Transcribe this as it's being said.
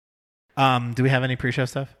Do we have any pre-show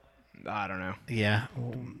stuff? I don't know. Yeah.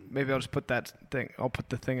 Maybe I'll just put that thing. I'll put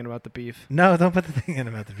the thing in about the beef. No, don't put the thing in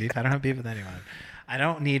about the beef. I don't have beef with anyone. I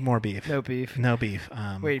don't need more beef. No beef. No beef.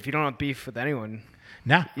 Wait, if you don't have beef with anyone,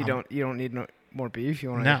 no, you don't need more beef.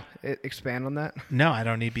 You want No. to expand on that? No, I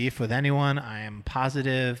don't need beef with anyone. I am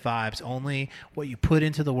positive vibes only. What you put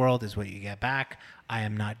into the world is what you get back. I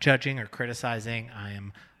am not judging or criticizing. I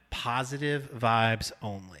am positive vibes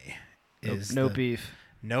only. No beef.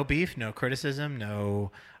 No beef, no criticism,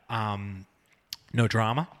 no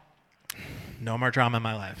drama. No more drama in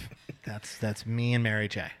my life. That's me and Mary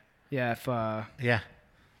J. Yeah, Yeah.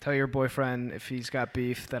 Tell your boyfriend if he's got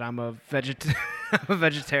beef that I'm a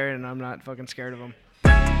vegetarian and I'm not fucking scared of him.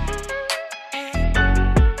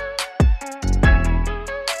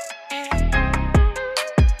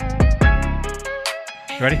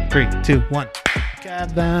 Ready? 3, 2, 1.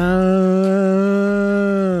 Kevin.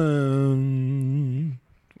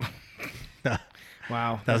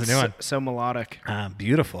 Wow. That was a new one. So melodic.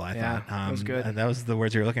 Beautiful, I thought. That was good. That was the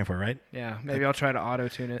words you were looking for, right? Yeah. Maybe I'll try to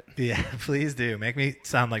auto-tune it. Yeah, please do. Make me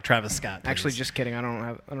sound like Travis Scott. Please. Actually, just kidding. I don't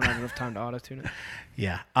have enough time to auto-tune it.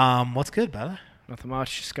 Yeah. What's good, brother? Nothing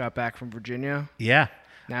much. Just got back from Virginia. Yeah.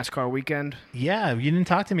 NASCAR weekend. Yeah. You didn't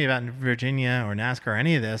talk to me about Virginia or NASCAR or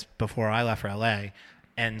any of this before I left for LA.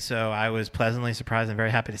 And so I was pleasantly surprised and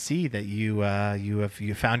very happy to see that you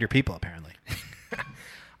found your people, apparently.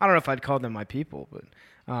 I don't know if I'd call them my people, but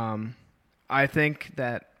I think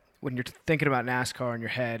that when you're thinking about NASCAR in your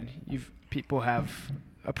head, people have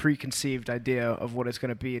a preconceived idea of what it's going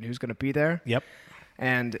to be and who's going to be there. Yep.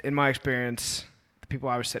 And in my experience, the people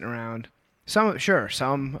I was sitting around,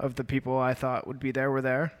 some of the people I thought would be there were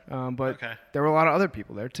there, but there were a lot of other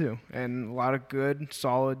people there too, and a lot of good,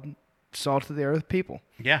 solid, salt-of-the-earth people.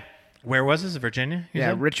 Yeah. Where was this? Virginia? Yeah,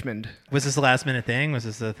 said? Richmond. Was this a last-minute thing? Was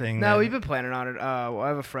this the thing? No, we've been planning on it. Well, I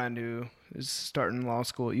have a friend who is starting law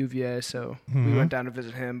school at UVA, so we went down to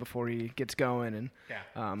visit him before he gets going.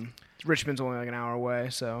 And Richmond's only like an hour away,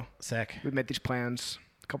 so sick. We made these plans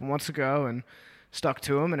a couple months ago and stuck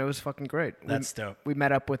to them, and it was fucking great. That's dope. We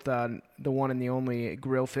met up with the one and the only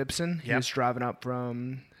Grill Fibson. He was driving up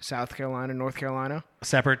from South Carolina, North Carolina.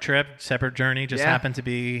 Separate trip, separate journey, just happened to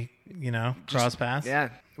be, cross paths. Yeah.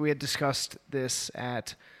 We had discussed this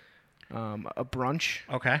at a brunch.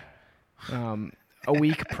 Okay. A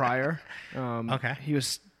week prior. Okay. He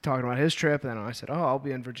was talking about his trip, and then I said, I'll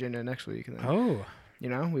be in Virginia next week. And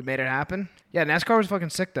then, we made it happen. Yeah, NASCAR was fucking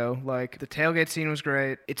sick, though. Like, the tailgate scene was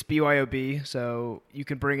great. It's BYOB, so you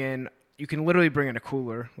can literally bring in a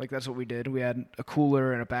cooler. Like, that's what we did. We had a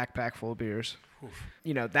cooler and a backpack full of beers. Oof.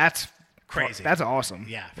 That's crazy. That's awesome.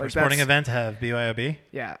 Yeah, for a sporting event to have BYOB.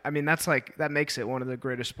 Yeah, I mean, that makes it one of the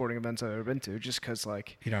greatest sporting events I've ever been to, just because,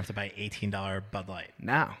 like... You don't have to buy $18 Bud Light.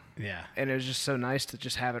 Now. Yeah. And it was just so nice to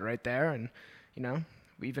just have it right there, and,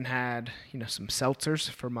 we even had, some seltzers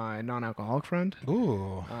for my non-alcoholic friend.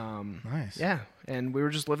 Ooh, nice. Yeah, and we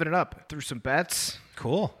were just living it up. Threw some bets.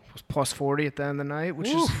 Cool. It was plus 40 at the end of the night, which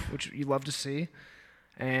you love to see.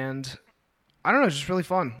 And... I don't know, it's just really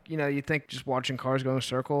fun. You think just watching cars go in a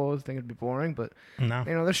circle, you think it'd be boring, but no.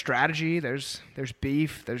 There's strategy, there's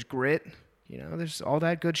beef, there's grit, there's all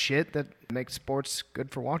that good shit that makes sports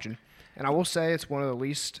good for watching. And I will say it's one of the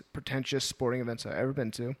least pretentious sporting events I've ever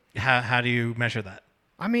been to. How do you measure that?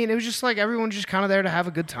 I mean, it was just like everyone's just kind of there to have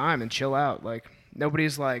a good time and chill out. Like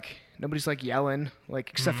nobody's yelling,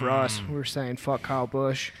 like except for us. We were saying fuck Kyle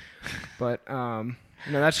Busch, but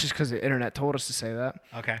that's just because the internet told us to say that.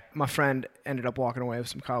 Okay. My friend ended up walking away with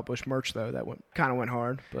some Kyle Busch merch, though. That kind of went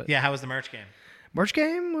hard. But yeah, how was the merch game? Merch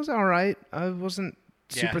game was all right. I wasn't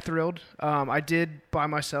super thrilled. I did buy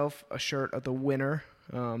myself a shirt of the winner.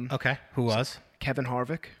 Okay. Who was? Kevin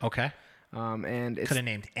Harvick. Okay. And could have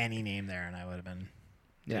named any name there, and I would have been.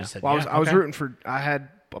 Yeah. Well, I was rooting for. I had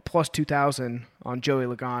a plus 2,000 on Joey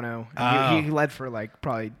Logano. He led for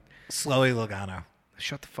probably. Slowy Logano.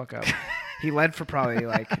 Shut the fuck up. He led for probably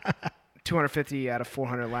 250 out of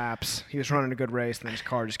 400 laps. He was running a good race, and then his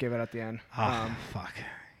car just gave it at the end. Oh, fuck.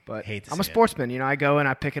 But I'm a sportsman. I go and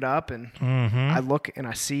I pick it up, and I look and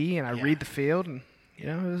I see and I read the field, and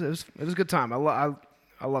it was a good time.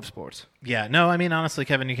 I love sports. Yeah. No, I mean, honestly,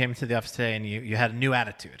 Kevin, you came into the office today, and you had a new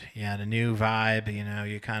attitude. You had a new vibe.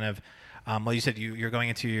 You kind of, you said you're going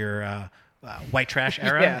into your white trash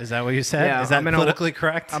era. Yeah. Is that what you said? Yeah, is that politically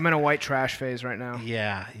correct? I'm in a white trash phase right now.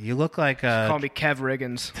 Yeah. You look like call me Kev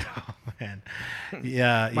Riggins. Oh, man.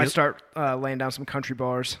 Yeah. Might start laying down some country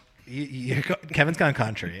bars. Kevin's gone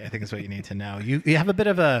country, I think is what you need to know. You have a bit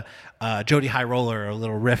of a Jody High Roller, a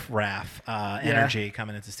little riff-raff energy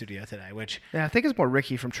coming into the studio today, which... Yeah, I think it's more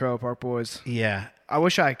Ricky from Trailer Park Boys. Yeah. I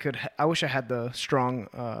wish I had the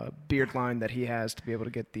strong beard line that he has to be able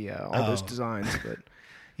to get the all those designs. But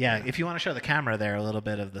yeah, if you want to show the camera there a little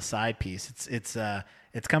bit of the side piece,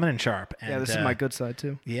 it's coming in sharp. And, yeah, this is my good side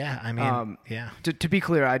too. Yeah, I mean, yeah. To be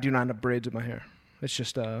clear, I do not have braids in my hair. It's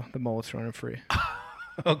just the mullet's running free.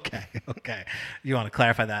 Okay. You want to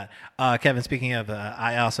clarify that. Kevin, speaking of,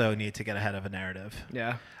 I also need to get ahead of a narrative.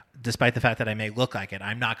 Yeah. Despite the fact that I may look like it,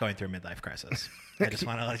 I'm not going through a midlife crisis. I just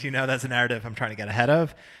want to let you know that's a narrative I'm trying to get ahead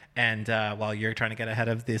of. And while you're trying to get ahead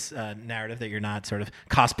of this narrative that you're not sort of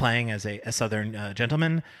cosplaying as a Southern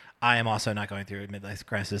gentleman, I am also not going through a midlife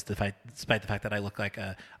crisis despite the fact that I look like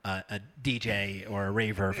a DJ or a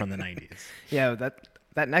raver from the 90s. Yeah,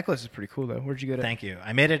 that necklace is pretty cool, though. Where'd you get it? Thank you.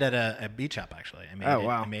 I made it at a beach shop, actually.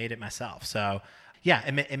 I made it myself. So, yeah,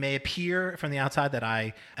 it may appear from the outside that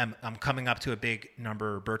I'm coming up to a big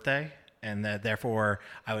number birthday, and that therefore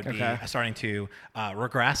I would be starting to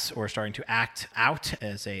regress or starting to act out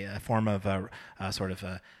as a form of a sort of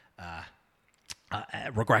a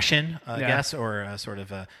regression, I guess, or a sort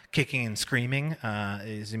of a kicking and screaming,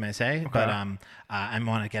 as you may say. Okay. But I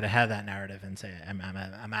want to get ahead of that narrative and say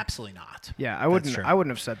I'm absolutely not. Yeah, I wouldn't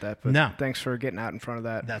have said that. But no, thanks for getting out in front of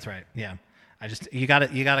that. That's right. Yeah, you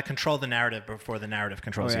got to control the narrative before the narrative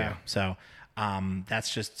controls you. So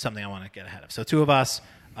that's just something I want to get ahead of. So two of us,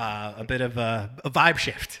 a bit of a vibe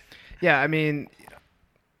shift. Yeah, I mean,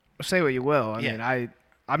 say what you will. I mean,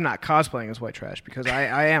 I'm not cosplaying as white trash because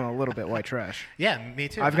I am a little bit white trash. Yeah, me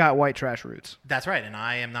too. I've got white trash roots. That's right, and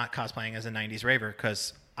I am not cosplaying as a 90s raver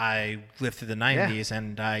because I lived through the 90s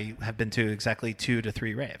and I have been to exactly 2 to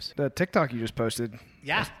 3 raves. The TikTok you just posted.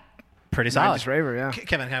 Yeah. Pretty solid. 90s raver, yeah.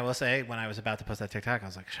 Kevin, I will say, when I was about to post that TikTok, I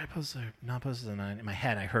was like, should I post it or not post it? And in my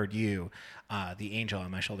head, I heard you, the angel on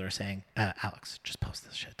my shoulder, saying, Alex, just post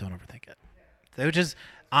this shit. Don't overthink it. Which is,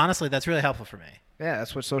 honestly, that's really helpful for me. Yeah,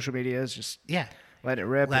 that's what social media is. Just let it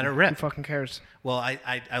rip. Let it rip. Who fucking cares? Well,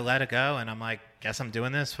 I let it go, and I'm like, guess I'm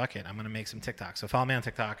doing this. Fuck it. I'm going to make some TikToks. So follow me on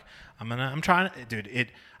TikTok. I'm trying to,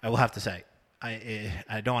 dude, I will have to say,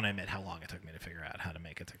 I don't want to admit how long it took me to figure out how to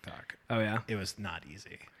make a TikTok. Oh, yeah? It was not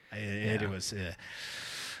easy. It was,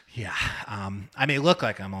 I may look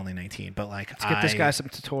like I'm only 19, but like, let's get this guy some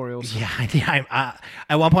tutorials. Yeah,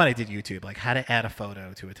 at one point I did YouTube, like how to add a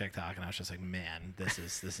photo to a TikTok, and I was just like, man, this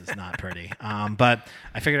is not pretty. But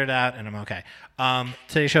I figured it out, and I'm okay.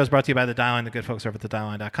 Today's show is brought to you by The Dial-Line, the good folks over at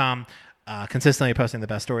thedialline.com. Consistently posting the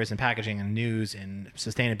best stories in packaging and news in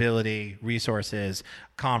sustainability, resources,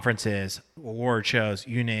 conferences, award shows,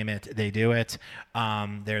 you name it, they do it.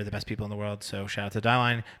 They're the best people in the world, so shout out to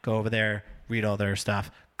Dial-Line. Go over there, read all their stuff.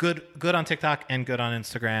 Good on TikTok and good on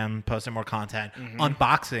Instagram, posting more content. Mm-hmm.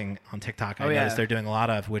 Unboxing on TikTok, I noticed they're doing a lot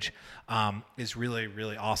of, which is really,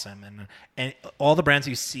 really awesome. And all the brands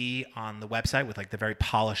you see on the website with like the very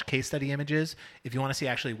polished case study images, if you want to see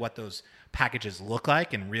actually what those packages look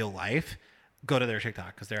like in real life, go to their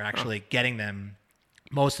TikTok because they're actually getting them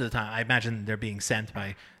most of the time. I imagine they're being sent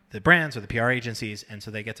by the brands or the PR agencies, and so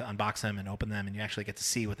they get to unbox them and open them, and you actually get to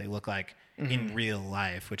see what they look like in real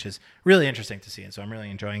life, which is really interesting to see, and so I'm really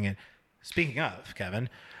enjoying it. Speaking of, Kevin,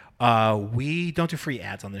 we don't do free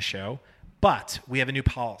ads on this show, but we have a new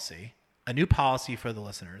policy for the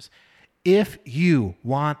listeners. If you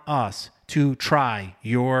want us to try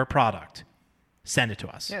your product, send it to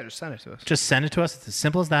us. Yeah, just send it to us. Just send it to us. It's as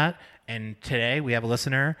simple as that. And today we have a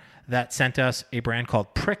listener that sent us a brand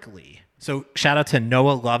called Pricklee. So shout out to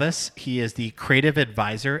Noah Lovis. He is the creative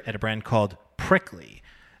advisor at a brand called Pricklee.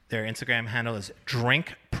 Their Instagram handle is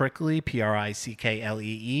Drink Pricklee,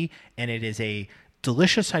 Pricklee, and it is a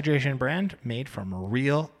delicious hydration brand made from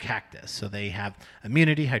real cactus. So they have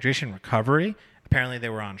immunity, hydration, recovery. Apparently they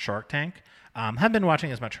were on Shark Tank. Haven't been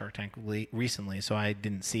watching as much Shark Tank recently, so I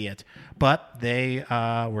didn't see it. But they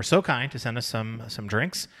were so kind to send us some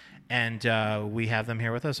drinks, and we have them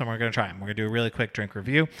here with us, and we're going to try them. We're going to do a really quick drink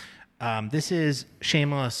review. This is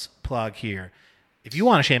shameless plug here. If you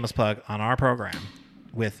want a shameless plug on our program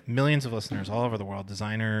with millions of listeners all over the world,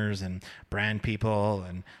 designers and brand people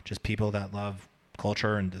and just people that love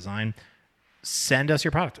culture and design, send us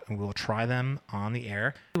your product and we'll try them on the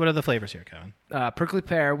air. What are the flavors here, Kevin? Prickly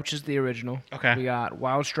pear, which is the original. Okay. We got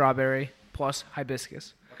wild strawberry plus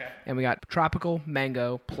hibiscus. Okay. And we got tropical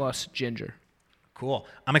mango plus ginger. Cool.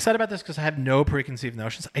 I'm excited about this because I have no preconceived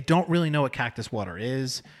notions. I don't really know what cactus water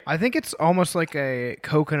is. I think it's almost like a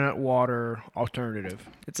coconut water alternative.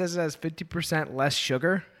 It says it has 50% less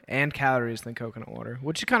sugar and calories than coconut water,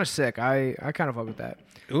 which is kind of sick. I kind of fuck with that.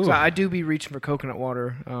 Ooh. So I do be reaching for coconut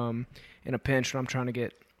water in a pinch when I'm trying to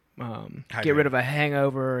get rid of a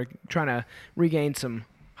hangover, trying to regain some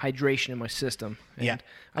hydration in my system. And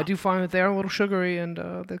I do find that they are a little sugary, and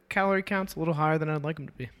the calorie count's a little higher than I'd like them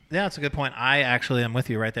to be. Yeah, that's a good point. I actually am with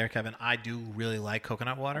you right there, Kevin. I do really like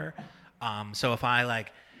coconut water. So if I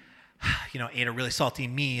ate a really salty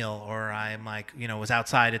meal, or I'm was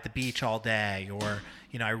outside at the beach all day, or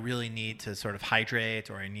I really need to sort of hydrate,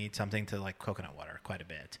 or I need something to like coconut water quite a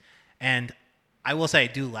bit. And I will say I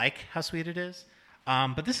do like how sweet it is.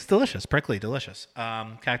 But this is delicious. Pricklee, delicious.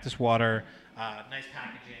 Cactus water, nice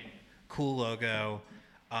packaging, cool logo.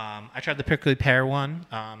 I tried the prickly pear one.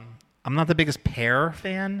 I'm not the biggest pear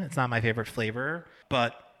fan. It's not my favorite flavor,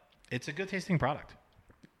 but it's a good tasting product.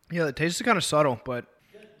 Yeah, the taste is kind of subtle, but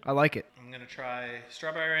I like it. I'm going to try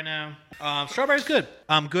strawberry right now. Strawberry's good.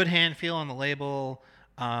 Good hand feel on the label.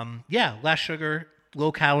 Less sugar,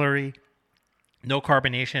 low calorie, no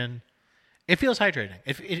carbonation. It feels hydrating.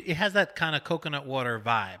 It has that kind of coconut water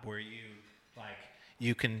vibe where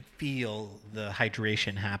you can feel the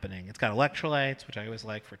hydration happening. It's got electrolytes, which I always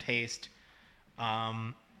like for taste.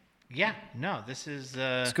 This is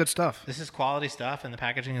it's good stuff. This is quality stuff, and the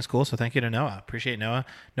packaging is cool. So thank you to Noah. Appreciate Noah.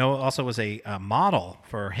 Noah also was a model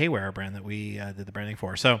for Haywire brand that we did the branding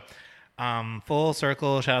for. So full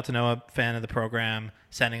circle. Shout out to Noah, fan of the program,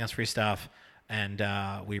 sending us free stuff. And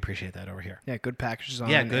we appreciate that over here. Yeah, good packages on.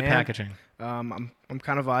 Yeah, good packaging. I'm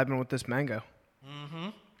kind of vibing with this mango. Mm-hmm.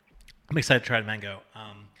 I'm excited to try the mango.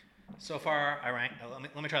 So far, I rank.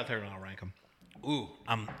 Let me try the third one. I'll rank them. Ooh,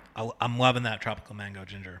 I'm loving that tropical mango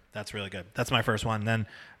ginger. That's really good. That's my first one. Then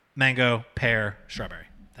mango, pear, strawberry.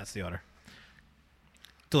 That's the order.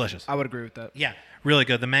 Delicious. I would agree with that. Yeah, really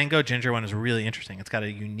good. The mango ginger one is really interesting. It's got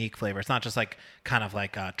a unique flavor. It's not just like kind of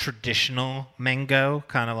like a traditional mango,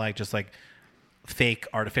 kind of like just like fake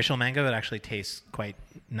artificial mango. It actually tastes quite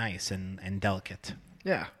nice and delicate.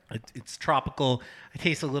 Yeah. It's tropical. I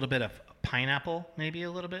taste a little bit of pineapple, maybe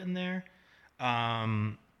a little bit in there.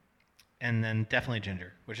 And then definitely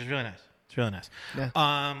ginger, which is really nice. It's really nice.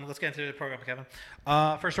 Yeah. Let's get into the program, Kevin.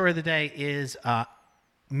 First story of the day is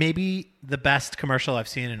maybe the best commercial I've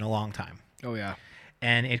seen in a long time. Oh, yeah.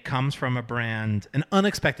 And it comes from a brand, an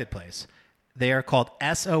unexpected place. They are called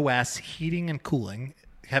SOS Heating and Cooling.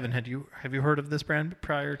 Kevin, have you heard of this brand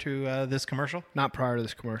prior to this commercial? Not prior to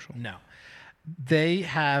this commercial. No. They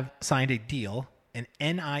have signed a deal, an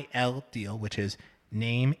NIL deal, which is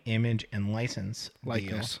name, image, and license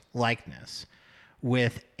likeness,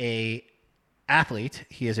 with a athlete.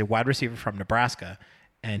 He is a wide receiver from Nebraska,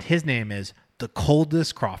 and his name is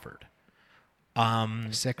Decoldest Crawford.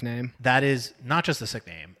 Sick name. That is not just a sick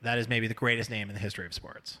name. That is maybe the greatest name in the history of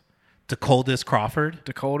sports. Decoldest Crawford.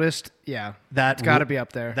 Decoldest, yeah. It's got to be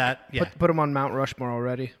up there. Put him on Mount Rushmore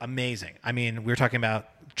already. Amazing. I mean, we were talking about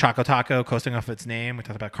Choco Taco coasting off its name. We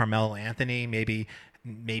talked about Carmelo Anthony, maybe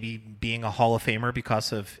being a Hall of Famer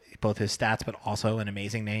because of both his stats, but also an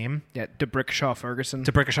amazing name. Yeah, DeBrickashaw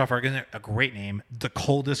Ferguson, a great name.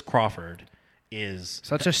 Decoldest Crawford is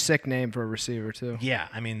such a sick name for a receiver too. Yeah,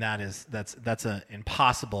 I mean that's an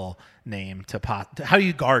impossible name to how do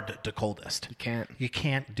you guard Decoldest? You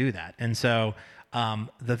can't do that. And so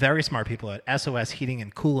the very smart people at SOS Heating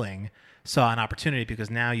and Cooling saw an opportunity because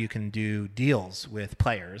now you can do deals with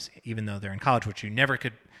players even though they're in college, which you never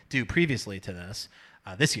could do previously to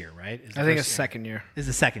this year, right? I think it's second year. This is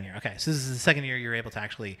the second year. Okay, so this is the second year you're able to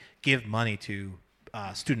actually give money to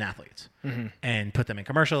student athletes and put them in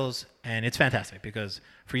commercials, and it's fantastic because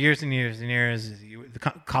for years and years and years, the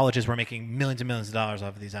colleges were making millions and millions of dollars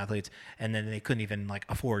off of these athletes, and then they couldn't even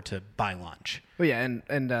afford to buy lunch. Well, yeah,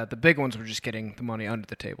 and the big ones were just getting the money under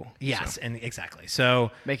the table. Yes, and exactly.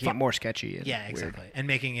 So making it more sketchy. And yeah, exactly, weird. And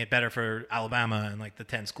making it better for Alabama and the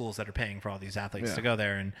 10 schools that are paying for all these athletes to go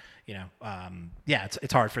there, and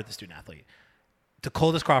it's hard for the student athlete.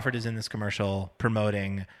 Decoldest Crawford is in this commercial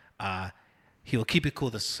promoting. He will keep it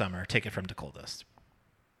cool this summer. Take it from Decoldest.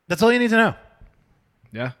 That's all you need to know.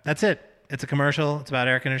 Yeah. That's it. It's a commercial. It's about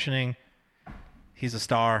air conditioning. He's a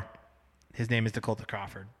star. His name is Decoldest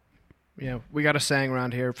Crawford. Yeah, we got a saying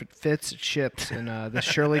around here. If it fits, it ships. And this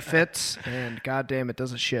surely fits, and goddamn, it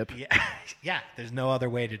doesn't ship. Yeah. There's no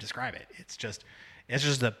other way to describe it. It's just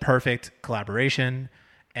a perfect collaboration.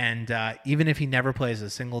 And even if he never plays a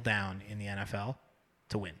single down in the NFL,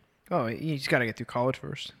 to win. Oh, he's got to get through college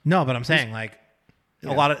first. No, but I'm saying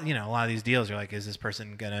A lot of these deals are like, is this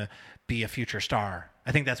person gonna be a future star?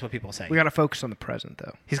 I think that's what people say. We got to focus on the present,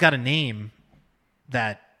 though. He's got a name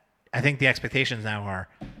that I think the expectations now are,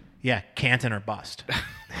 Canton or bust.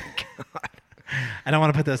 God. I don't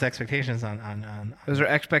want to put those expectations on. Those are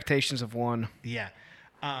expectations of one. Yeah.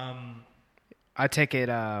 I take it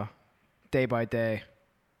day by day.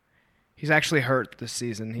 He's actually hurt this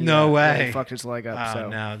season. No way. He fucked his leg up. Oh, so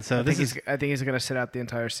no. So I think he's going to sit out the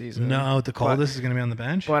entire season. No, Decoldest is going to be on the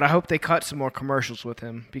bench. But I hope they cut some more commercials with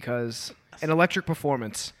him because an electric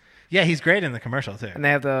performance. Yeah, he's great in the commercial too. And they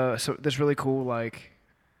have this really cool like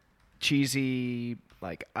cheesy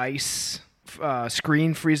like ice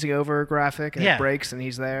screen freezing over graphic, and it breaks, and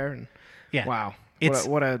he's there. And wow,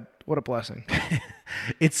 what a blessing.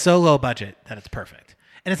 It's so low budget that it's perfect.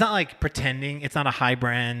 And it's not like pretending. It's not a high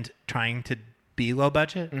brand trying to be low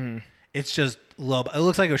budget. Mm-hmm. It's just low. It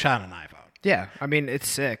looks like it was shot on an iPhone. Yeah, I mean it's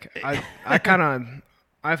sick. I've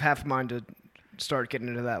half a mind to start getting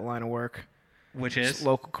into that line of work, which is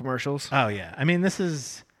local commercials. Oh yeah, I mean this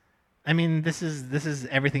is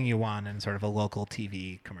everything you want in sort of a local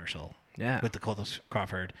TV commercial. Yeah, with Decoldest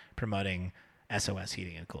Crawford promoting SOS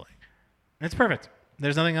heating and cooling. And it's perfect.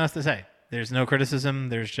 There's nothing else to say. There's no criticism.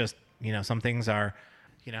 There's just some things are.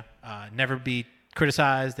 Never be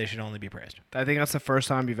criticized. They should only be praised. I think that's the first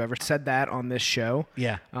time you've ever said that on this show.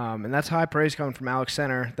 Yeah. And that's high praise coming from Alex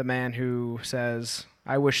Center, the man who says,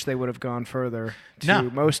 I wish they would have gone further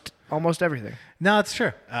to almost everything. No, it's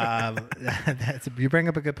true. You bring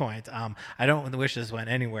up a good point. I don't wish this went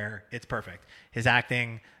anywhere. It's perfect. His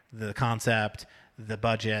acting, the concept, the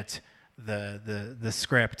budget, the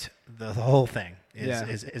script, the whole thing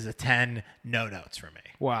is a 10, no notes for me.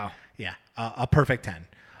 Wow. Yeah, a perfect 10.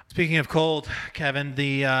 Speaking of cold, Kevin,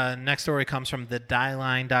 the next story comes from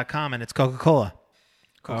thedieline.com, and it's Coca-Cola.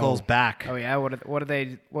 Coca-Cola's back. Oh yeah,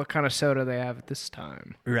 what kind of soda do they have at this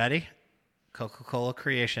time? You ready? Coca-Cola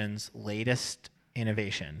Creations' latest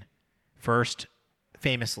innovation. First,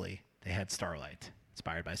 famously, they had Starlight,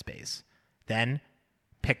 inspired by space. Then,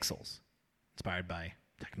 Pixels, inspired by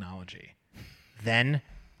technology. Then,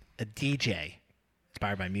 a DJ,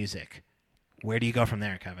 inspired by music. Where do you go from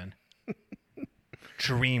there, Kevin?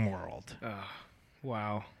 Dream World.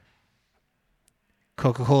 Wow.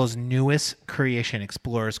 Coca-Cola's newest creation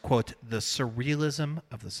explores, quote, the surrealism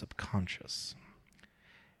of the subconscious.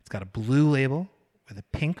 It's got a blue label with a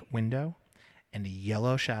pink window and a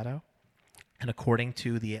yellow shadow. And according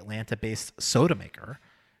to the Atlanta-based soda maker,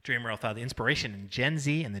 Dream World found the inspiration in Gen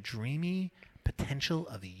Z and the dreamy potential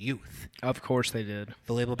of youth. Of course they did.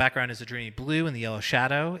 The label background is a dreamy blue, and the yellow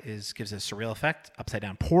shadow gives a surreal effect.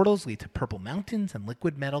 Upside-down portals lead to purple mountains and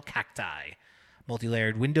liquid metal cacti.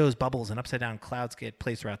 Multi-layered windows, bubbles, and upside-down clouds get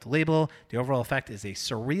placed throughout the label. The overall effect is a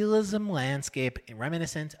surrealism landscape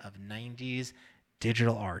reminiscent of 90s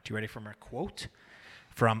digital art. You ready for my quote?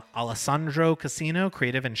 From Alessandro Casino,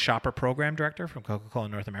 creative and shopper program director from Coca-Cola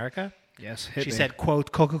North America. Yes, she said,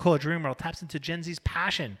 quote, Coca-Cola Dream World taps into Gen Z's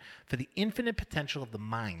passion for the infinite potential of the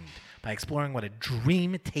mind by exploring what a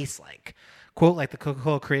dream tastes like. Quote, like the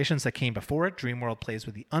Coca-Cola creations that came before it, Dream World plays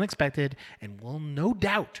with the unexpected and will no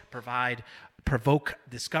doubt provoke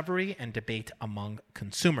discovery and debate among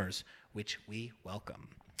consumers, which we welcome.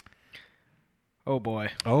 Oh, boy.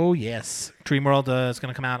 Oh, yes. Dream World is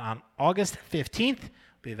going to come out on August 15th.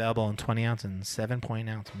 Be available in 20-ounce and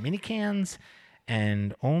 7.0-ounce mini cans.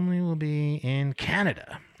 And only will be in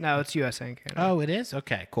Canada. No, it's USA and Canada. Oh, it is?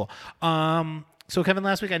 Okay, cool. So, Kevin,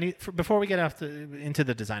 last week, before we get into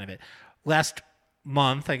the design of it, last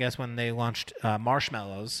month, I guess, when they launched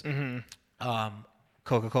marshmallows,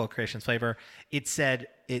 Coca-Cola Creations flavor, it said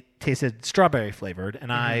it tasted strawberry flavored,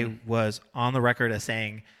 and I was on the record as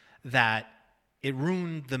saying that it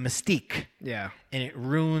ruined the mystique. Yeah. And it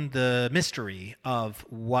ruined the mystery of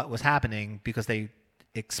what was happening because they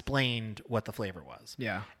explained what the flavor was.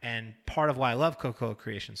 Yeah. And part of why I love Coca-Cola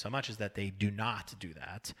Creations so much is that they do not do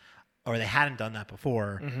that, or they hadn't done that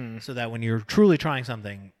before, so that when you're truly trying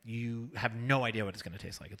something, you have no idea what it's going to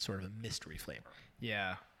taste like. It's sort of a mystery flavor.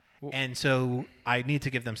 Yeah. And so I need to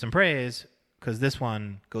give them some praise because this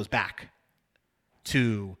one goes back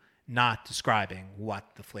to not describing what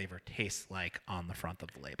the flavor tastes like on the front of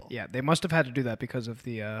the label. Yeah, they must have had to do that because of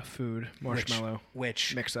the food marshmallow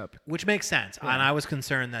mix-up. Which makes sense. Yeah. And I was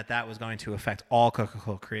concerned that was going to affect all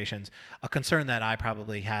Coca-Cola creations, a concern that I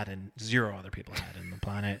probably had and zero other people had in the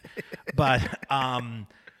planet. But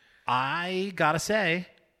I got to say,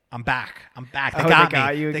 I'm back. They got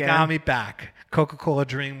me. They got me back. Coca-Cola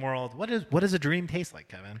Dream World. What does a dream taste like,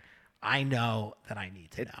 Kevin? I know that I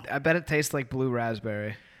need to know. I bet it tastes like blue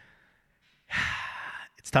raspberry.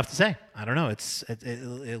 It's tough to say. I don't know.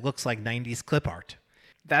 It looks like 90s clip art.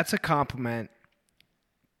 That's a compliment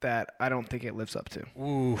that I don't think it lives up to.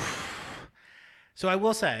 Ooh. So I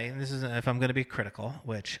will say, and this is if I'm going to be critical,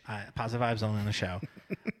 which positive vibes only on the show.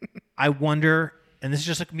 I wonder, and this is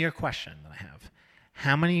just a mere question that I have: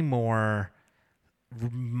 how many more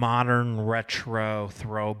modern retro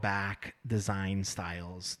throwback design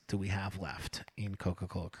styles do we have left in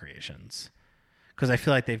Coca-Cola Creations? Because I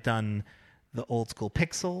feel like they've done the old school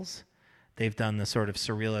pixels, they've done the sort of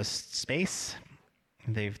surrealist space,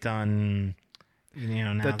 they've done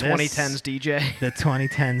now the 2010s DJ, the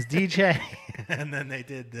 2010s DJ, and then they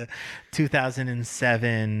did the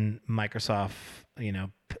 2007 Microsoft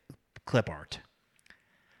clip art.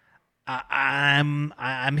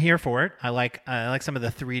 I'm here for it. I like some of the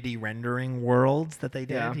 3D rendering worlds that they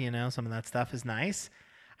did. Yeah. Some of that stuff is nice.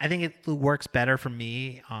 I think it works better for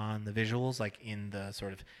me on the visuals, like in the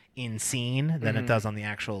sort of in scene, than it does on the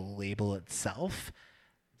actual label itself.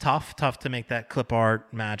 Tough to make that clip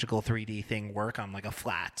art magical 3D thing work on like a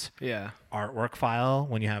flat artwork file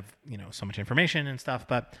when you have so much information and stuff.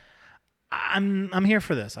 But I'm here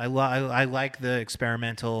for this. I like the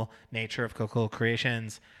experimental nature of Coca-Cola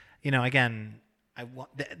Creations. Again,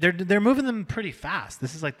 they're moving them pretty fast.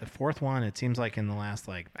 This is like the fourth one. It seems like in the last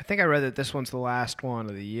I think I read that this one's the last one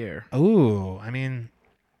of the year. Ooh, I mean,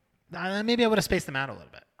 maybe I would have spaced them out a little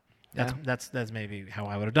bit. That's maybe how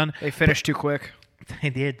I would have done. They finished too quick.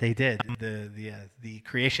 They did. The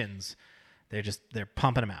creations, they're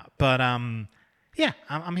pumping them out. But I'm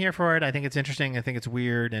here for it. I think it's interesting. I think it's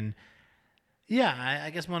weird. And yeah,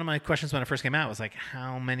 I guess one of my questions when it first came out was like,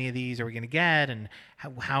 how many of these are we going to get, and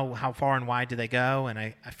how far and wide do they go? And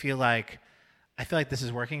I feel like this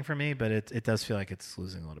is working for me, but it does feel like it's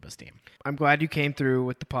losing a little bit of steam. I'm glad you came through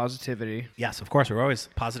with the positivity. Yes, of course. We're always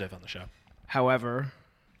positive on the show. However,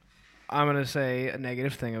 I'm going to say a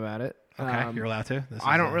negative thing about it. Okay, you're allowed to.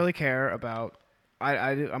 I don't really care about.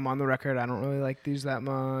 I'm on the record. I don't really like these that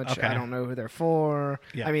much. Okay. I don't know who they're for.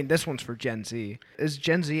 Yeah. I mean, this one's for Gen Z. Is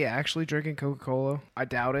Gen Z actually drinking Coca-Cola? I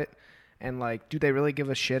doubt it. And do they really give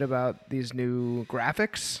a shit about these new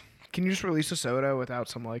graphics? Can you just release a soda without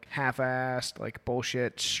some half-assed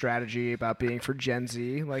bullshit strategy about being for Gen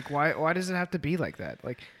Z? Why does it have to be like that?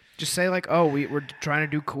 Just say oh, we're trying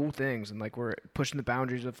to do cool things and we're pushing the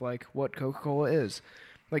boundaries of what Coca-Cola is.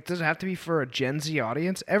 Does it have to be for a Gen Z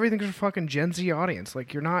audience? Everything's for a fucking Gen Z audience.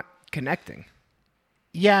 You're not connecting.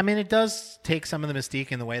 Yeah, I mean, it does take some of the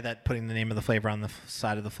mystique in the way that putting the name of the flavor on the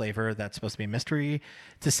side of the flavor that's supposed to be a mystery,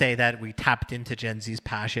 to say that we tapped into Gen Z's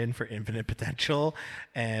passion for infinite potential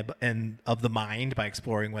and of the mind by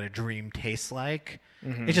exploring what a dream tastes like.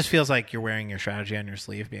 Mm-hmm. It just feels like you're wearing your strategy on your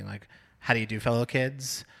sleeve, being like, how do you do, fellow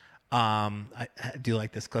kids? I do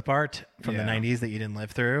like this clip art from the 90s that you didn't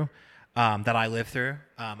live through. That I lived through.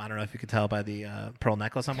 I don't know if you could tell by the pearl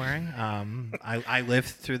necklace I'm wearing. I lived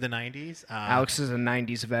through the 90s. Alex is a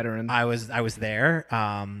 90s veteran. I was there.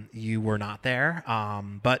 You were not there.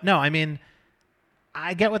 But no, I mean,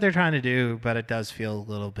 I get what they're trying to do, but it does feel a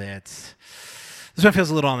little bit. This one feels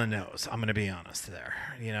a little on the nose. I'm going to be honest there.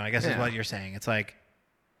 I guess is what you're saying. It's like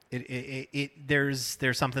there's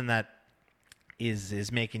something that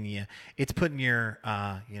is making you, it's putting your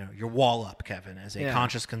your wall up, Kevin, as a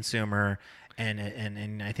conscious consumer,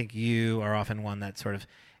 and I think you are often one that sort of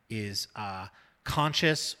is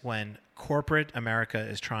conscious when corporate America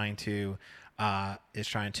is trying to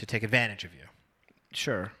take advantage of you.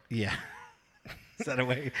 Sure. Yeah. Is that a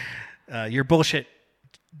way? Your bullshit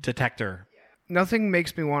detector. Nothing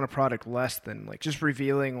makes me want a product less than just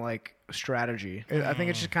revealing a strategy. I think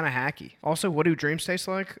it's just kind of hacky. Also, what do dreams taste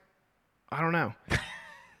like? I don't know.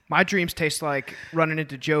 My dreams taste like running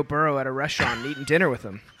into Joe Burrow at a restaurant and eating dinner with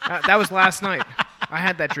him. That was last night. I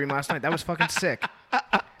had that dream last night. That was fucking sick.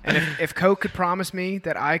 And if Coke could promise me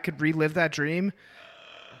that I could relive that dream,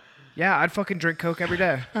 yeah, I'd fucking drink Coke every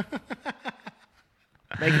day.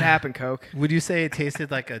 Make it happen, Coke. Would you say it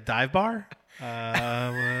tasted like a dive bar?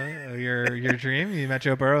 Your dream? You met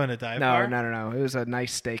Joe Burrow in a dive bar? No. It was a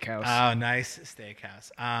nice steakhouse. Oh, nice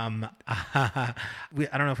steakhouse. I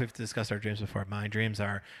don't know if we've discussed our dreams before. My dreams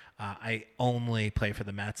are I only play for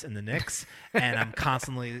the Mets and the Knicks, and I'm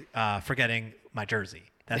constantly forgetting my jersey.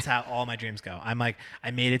 That's how all my dreams go. I'm like,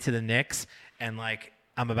 I made it to the Knicks, and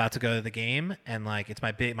I'm about to go to the game, and it's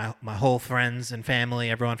my whole friends and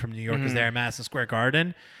family, everyone from New York is there at Madison Square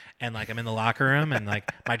Garden. and like I'm in the locker room and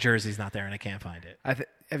like my jersey's not there and I can't find it.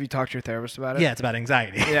 Have you talked to your therapist about it? Yeah, it's about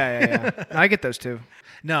anxiety. Yeah. I get those too.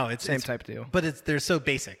 No, it's same type of deal. But they're so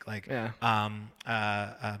basic. Like, my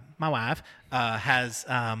wife has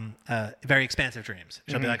very expansive dreams.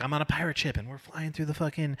 She'll be like, I'm on a pirate ship and we're flying through the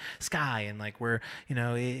fucking sky and like we're, I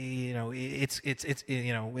don't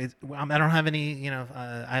have any,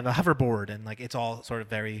 I have a hoverboard and like it's all sort of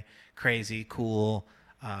very crazy, cool,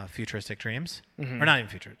 futuristic dreams, or not even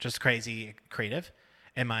future, just crazy, creative.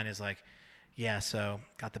 And mine is like, yeah, so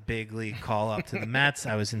got the big league call up to the Mets.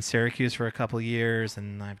 I was in Syracuse for a couple of years,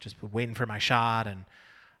 and I've just been waiting for my shot. And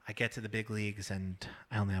I get to the big leagues, and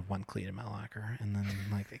I only have one cleat in my locker. And then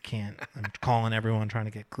like I can't. I'm calling everyone trying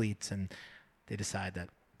to get cleats, and they decide that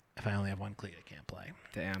if I only have one cleat, I can't play.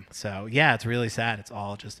 Damn. So yeah, it's really sad. It's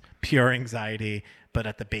all just pure anxiety, but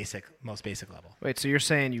at the most basic level. Wait, so you're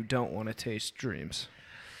saying you don't want to taste dreams?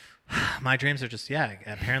 My dreams are just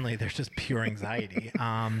apparently they're just pure anxiety.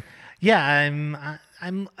 I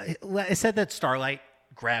said that Starlight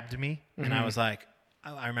grabbed me, and I was like,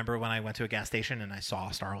 I remember when I went to a gas station and I saw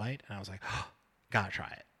Starlight, and I was like, oh, gotta try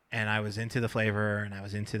it. And I was into the flavor, and I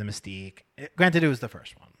was into the mystique. Granted, it was the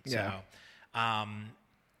first one. Yeah. So,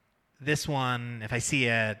 this one, if I see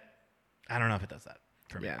it, I don't know if it does that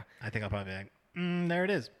for me. Yeah. I think I'll probably be like, there it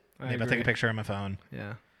is. Maybe agree. I'll take a picture on my phone.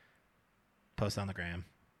 Yeah. Post it on the gram.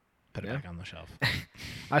 Put it back on the shelf.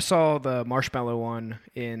 I saw the marshmallow one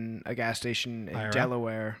in a gas station in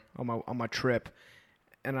Delaware on my trip,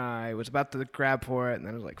 and I was about to grab for it, and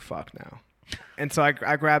then I was like, "Fuck now!" And so I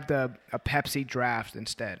grabbed a Pepsi Draft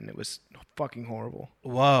instead, and it was fucking horrible.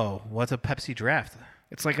 Whoa! What's a Pepsi Draft?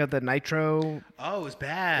 It's like the nitro. Oh, it was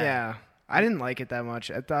bad. Yeah, I didn't like it that much.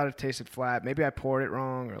 I thought it tasted flat. Maybe I poured it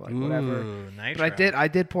wrong or like whatever. Nitro. But I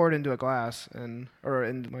did pour it into a glass or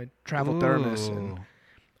into my travel thermos. And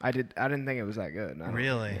I didn't think it was that good.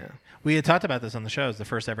 Really? Yeah. We had talked about this on the show. It was the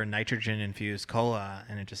first ever nitrogen-infused cola,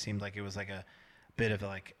 and it just seemed like it was like a bit of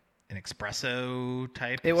like an espresso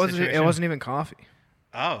type situation. It wasn't even coffee.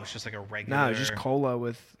 Oh, it's just like a regular... No, it was just cola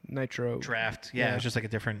with nitro. Draft. Yeah, it was just like a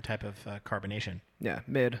different type of carbonation. Yeah,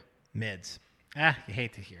 Mids. You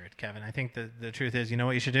hate to hear it, Kevin. I think the truth is, you know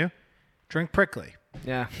what you should do? Drink Pricklee.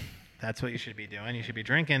 Yeah. That's what you should be doing. You should be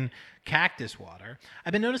drinking cactus water.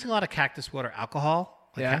 I've been noticing a lot of cactus water alcohol.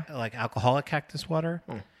 Like alcoholic cactus water.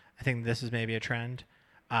 I think this is maybe a trend.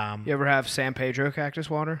 You ever have San Pedro cactus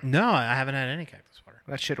water? No, I haven't had any cactus water.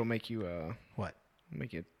 That shit will make you what?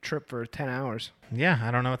 Make you trip for 10 hours. Yeah,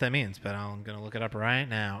 I don't know what that means, but I'm gonna look it up right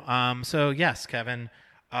now. So yes, Kevin,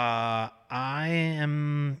 I'm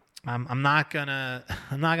not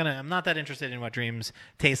that interested in what dreams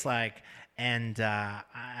taste like, and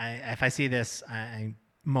if I see this, I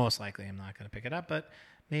most likely am not gonna pick it up, but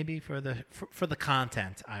maybe for the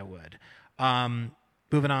content, I would.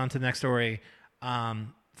 Moving on to the next story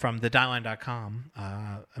from theDialline.com,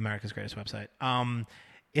 America's greatest website.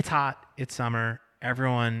 It's hot. It's summer.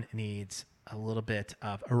 Everyone needs a little bit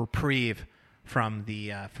of a reprieve from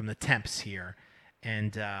the temps here,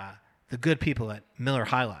 and the good people at Miller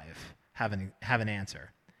High Life have an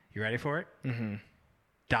answer. You ready for it? Mm-hmm.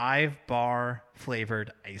 Dive bar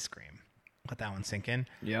flavored ice cream. Let that one sink in.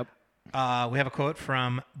 Yep. We have a quote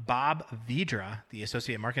from Bob Vidra, the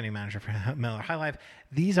associate marketing manager for Miller High Life.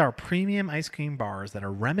 These are premium ice cream bars that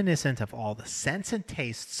are reminiscent of all the scents and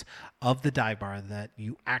tastes of the dive bar that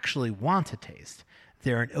you actually want to taste.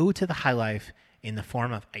 They're an ode to the high life in the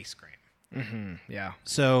form of ice cream. Mm-hmm. Yeah.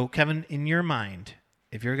 So, Kevin, in your mind,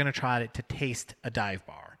 if you're going to try to taste a dive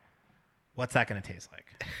bar, what's that going to taste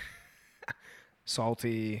like?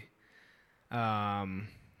 Salty.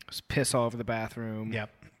 Piss all over the bathroom. Yep.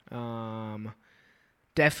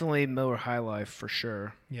 Definitely Miller High Life for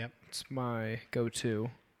sure. Yep. It's my go-to.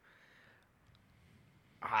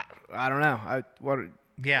 I don't know.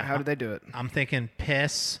 How did they do it? I'm thinking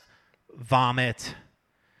piss, vomit,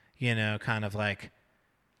 kind of like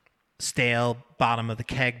stale bottom of the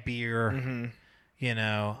keg beer,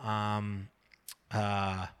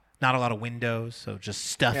 not a lot of windows, so just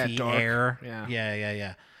stuffy air.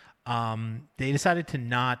 Yeah. They decided to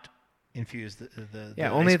not infuse the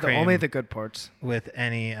only ice cream only the good parts with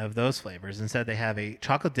any of those flavors. Instead, they have a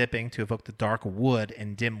chocolate dipping to evoke the dark wood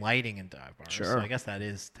and dim lighting in dive bars. Sure. So I guess that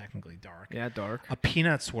is technically dark. Yeah, dark. A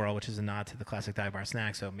peanut swirl, which is a nod to the classic dive bar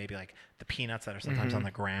snack. So maybe like the peanuts that are sometimes on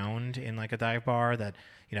the ground in like a dive bar that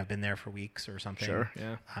have been there for weeks or something. Sure.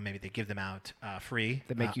 Yeah. Maybe they give them out free.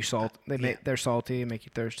 They make you salt. They're salty, make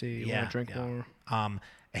you thirsty. You want to drink more.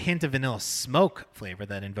 A hint of vanilla smoke flavor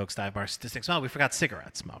that invokes dive bar distinct smell. We forgot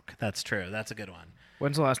cigarette smoke. That's true. That's a good one.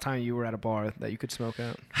 When's the last time you were at a bar that you could smoke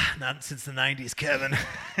out? Not since the 90s, Kevin.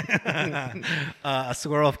 A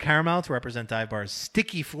swirl of caramel to represent dive bar's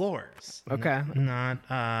sticky floors. Okay.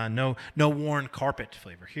 No worn carpet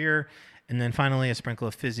flavor here. And then finally, a sprinkle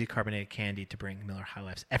of fizzy carbonated candy to bring Miller High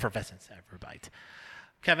Life's effervescence to every bite.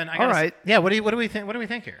 Kevin, all right. Yeah, what do we think? What do we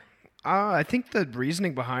think here? I think the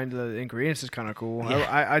reasoning behind the ingredients is kind of cool.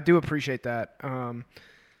 Yeah. I do appreciate that.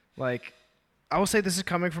 Like, I will say this is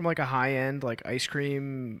coming from like a high end like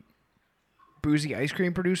boozy ice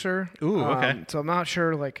cream producer. Ooh, okay. So I'm not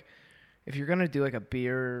sure like if you're gonna do like a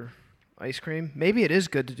beer ice cream, maybe it is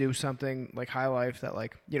good to do something like High Life that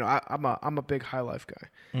like I'm a big High Life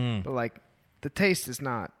guy, but like the taste is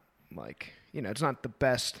not like it's not the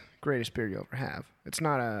best greatest beer you'll ever have. It's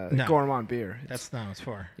not a gourmand beer. That's not what it's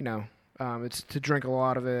for. It's to drink a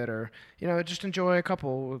lot of it or just enjoy a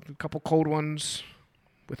couple cold ones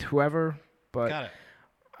with whoever. But got it.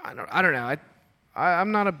 I don't know.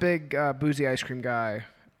 I'm not a big boozy ice cream guy.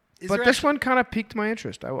 But this one kind of piqued my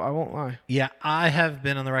interest. I won't lie. Yeah, I have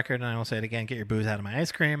been on the record, and I will say it again, get your booze out of my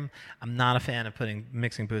ice cream. I'm not a fan of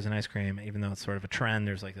mixing booze and ice cream, even though it's sort of a trend.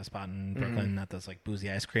 There's like a spot in Brooklyn that does like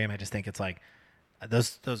boozy ice cream. I just think it's like,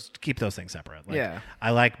 those keep those things separate. Like, yeah.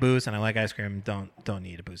 I like booze and I like ice cream. Don't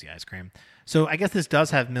need a boozy ice cream. So I guess this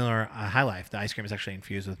does have Miller High Life. The ice cream is actually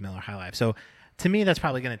infused with Miller High Life. So to me, that's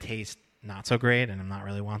probably going to taste not so great, and I'm not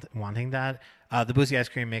really wanting that. The boozy ice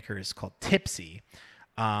cream maker is called Tipsy.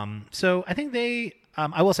 So I think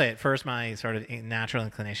I will say at first my sort of natural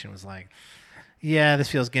inclination was like, yeah, this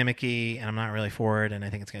feels gimmicky and I'm not really for it and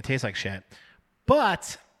I think it's going to taste like shit.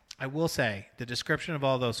 But I will say the description of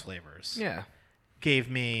all those flavors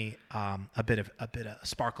gave me a bit of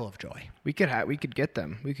sparkle of joy. We could get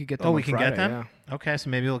them. We could get them. Oh, we can Friday, get them? Yeah. Okay,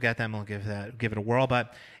 so maybe we'll get them. We'll give it a whirl.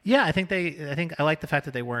 But yeah, I think I like the fact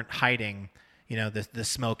that they weren't hiding, the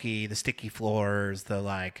smoky, the sticky floors, the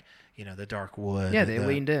like, the dark wood. Yeah, they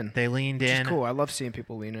leaned in. Which is cool. I love seeing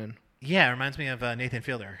people lean in. Yeah, it reminds me of Nathan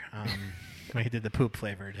Fielder when he did the poop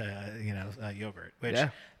flavored, yogurt. Which,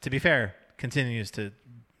 to be fair, continues to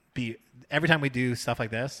be every time we do stuff like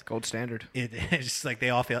this, gold standard. It's just like they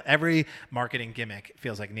all feel every marketing gimmick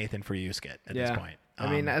feels like Nathan For You skit at this point. I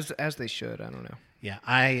mean, as they should. I don't know. Yeah,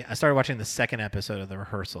 I started watching the second episode of The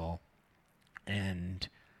Rehearsal, and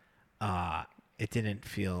it didn't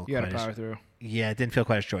feel. You had to power through. Yeah, it didn't feel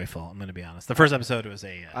quite as joyful. I'm going to be honest. The first episode was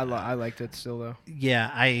I liked it still though.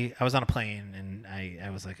 Yeah, I was on a plane and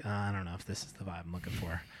I was like, I don't know if this is the vibe I'm looking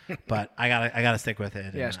for, but I gotta stick with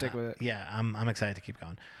it. Yeah, stick with it. Yeah, I'm excited to keep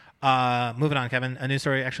going. Moving on, Kevin. A news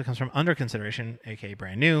story actually comes from Under Consideration, aka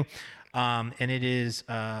brand new, and it is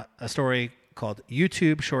a story called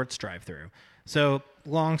YouTube Shorts Drive-thru. So,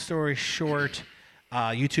 long story short.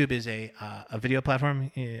 YouTube is a video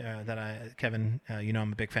platform that Kevin,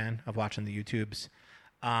 I'm a big fan of watching the YouTubes.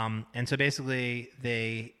 And so basically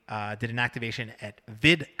they did an activation at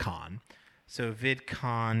VidCon. So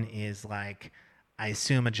VidCon is like, I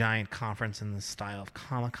assume a giant conference in the style of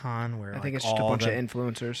Comic-Con where I think it's just a bunch of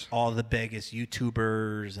influencers. All the biggest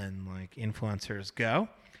YouTubers and like influencers go.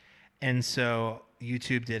 And so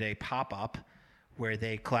YouTube did a pop-up where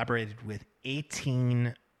they collaborated with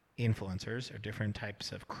 18 influencers or different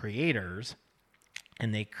types of creators,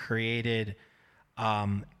 and they created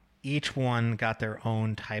each one got their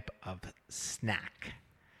own type of snack.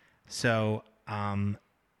 So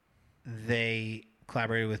they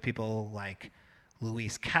collaborated with people like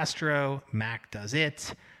Luis Castro, Mac Does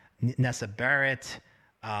It, Nessa Barrett,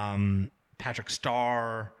 Patrick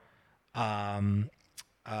Starr, Ben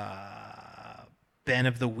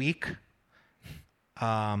of the Week,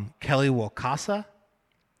 Kelly Wolcasa,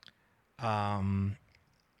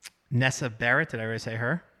 Nessa Barrett. Did I already say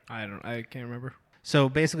her? I can't remember. So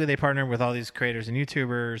basically they partnered with all these creators and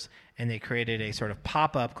YouTubers, and they created a sort of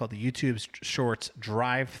pop-up called the YouTube Shorts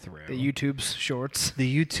Drive-thru. The YouTube's Shorts.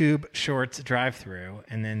 The YouTube Shorts Drive-thru.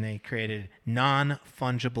 And then they created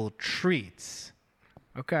non-fungible treats.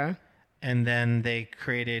 Okay. And then they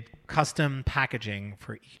created custom packaging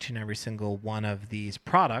for each and every single one of these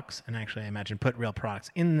products. And actually, I imagine put real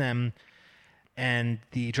products in them. And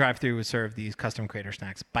the drive-thru would serve these custom creator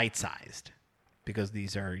snacks bite-sized, because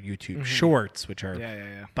these are YouTube Shorts, which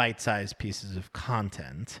are bite-sized pieces of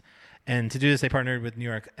content. And to do this, they partnered with New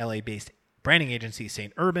York, LA-based branding agency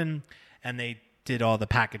St. Urban, and they did all the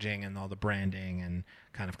packaging and all the branding and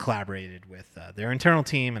kind of collaborated with their internal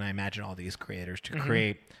team, and I imagine all these creators to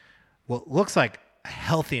create what looks like a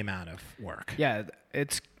healthy amount of work. Yeah,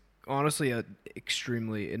 it's honestly a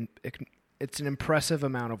extremely it's an impressive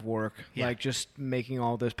amount of work. Yeah. Like just making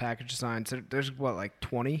all those package designs. There's what, like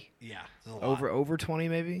 20? Yeah, over 20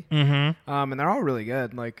 maybe. Mm-hmm. And they're all really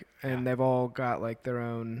good. Like, and they've all got like their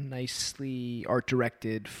own nicely art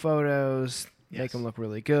directed photos. Make them look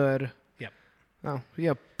really good. Yep. Oh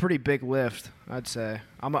yeah, pretty big lift, I'd say.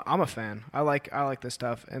 I'm a fan. I like this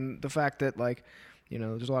stuff, and the fact that like, you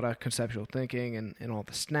know, there's a lot of conceptual thinking and all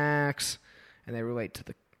the snacks, and they relate to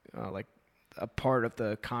the like a part of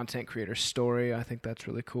the content creator's story. I think that's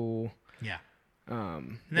really cool. Yeah.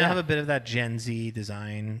 And they have a bit of that Gen Z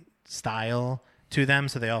design style to them,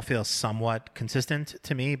 so they all feel somewhat consistent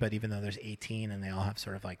to me. But even though there's 18, and they all have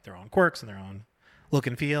sort of like their own quirks and their own look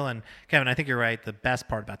and feel. And Kevin, I think you're right. The best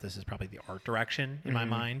part about this is probably the art direction in my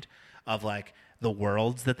mind of like the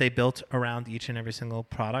worlds that they built around each and every single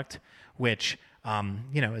product, which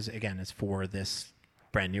you know, is for this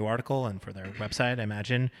brand new article and for their website, I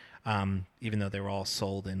imagine, even though they were all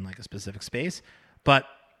sold in like a specific space. But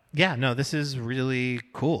yeah, no, this is really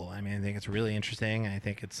cool. I mean, I think it's really interesting. I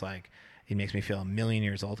think it's like, it makes me feel a million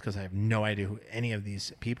years old because I have no idea who any of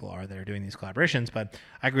these people are that are doing these collaborations. But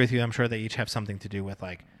I agree with you. I'm sure they each have something to do with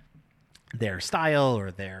like their style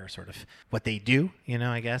or their sort of what they do. You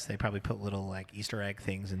know, I guess they probably put little like Easter egg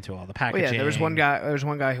things into all the packaging. Well, yeah, there was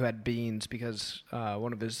one guy who had beans because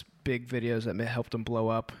one of his big videos that helped him blow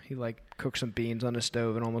up, he like cooked some beans on his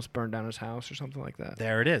stove and almost burned down his house or something like that.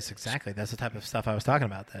 There it is. Exactly. That's the type of stuff I was talking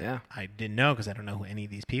about that I didn't know because I don't know who any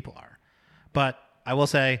of these people are. But I will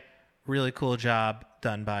say, really cool job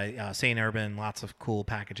done by St. Urban. Lots of cool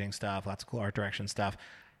packaging stuff, lots of cool art direction stuff.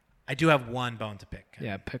 I do have one bone to pick.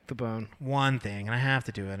 Yeah, pick the bone. One thing, and I have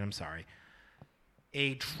to do it. I'm sorry.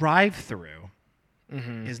 A drive-thru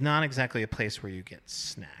is not exactly a place where you get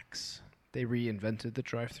snacks. They reinvented the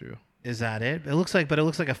drive-thru. Is that it? It looks like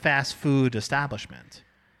a fast food establishment.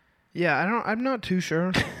 Yeah, I'm not too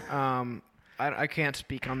sure. I can't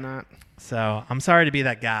speak on that. So I'm sorry to be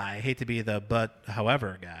that guy. I hate to be the but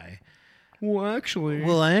however guy. Well,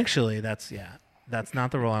 actually, that's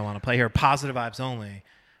not the role I want to play here. Positive vibes only.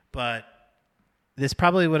 But this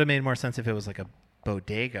probably would have made more sense if it was like a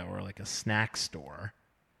bodega or like a snack store.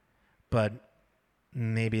 But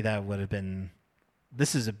maybe that would have been...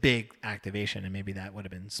 This is a big activation, and maybe that would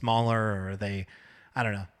have been smaller, or I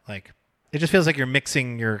don't know. Like, it just feels like you're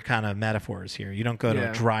mixing your kind of metaphors here. You don't go to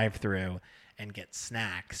a drive-thru and get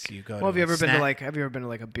snacks. You go. Well, have you ever been to like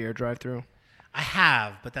a beer drive-thru? I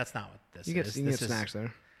have, but that's not what this is. You get snacks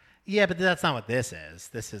there. Yeah, but that's not what this is.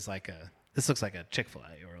 This is like this looks like a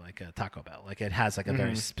Chick-fil-A or like a Taco Bell. Like it has like a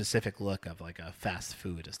very specific look of like a fast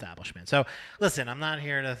food establishment. So listen, I'm not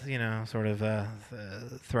here to, you know, sort of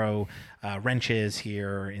throw wrenches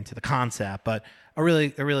here into the concept, but a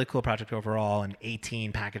really cool project overall, and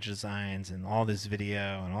 18 package designs and all this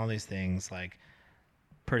video and all these things, like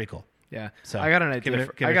pretty cool. Yeah. So I got an idea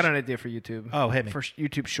for YouTube. Oh, hit me. For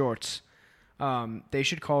YouTube Shorts. They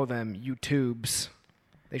should call them YouTubes.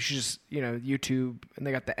 They should just, you know, YouTube, and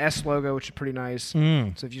they got the S logo, which is pretty nice.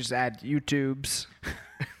 So if you just add YouTubes,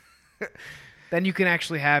 then you can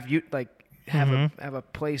actually have a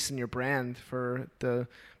place in your brand for the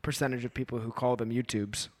percentage of people who call them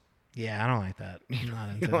YouTubes. Yeah, I don't like that. I'm not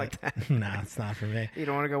into You don't like that? No, it's not for me. You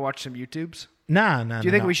don't want to go watch some YouTubes? No. Do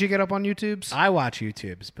you think we should get up on YouTubes? I watch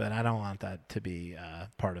YouTubes, but I don't want that to be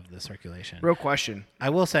part of the circulation. Real question. I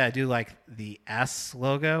will say I do like the S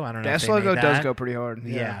logo. I don't know. The S logo does go pretty hard.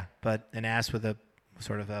 Yeah, but an S with a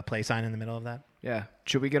sort of a play sign in the middle of that. Yeah.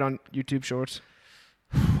 Should we get on YouTube Shorts?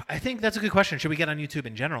 I think that's a good question. Should we get on YouTube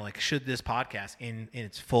in general? Like, should this podcast in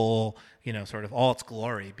its full, you know, sort of all its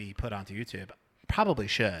glory be put onto YouTube? Probably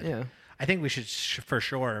should. Yeah. I think we should for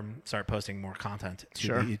sure start posting more content to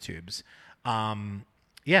the YouTubes.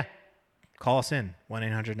 Yeah. Call us in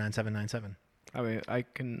 1-800-9797. I mean, I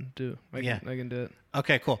can do it.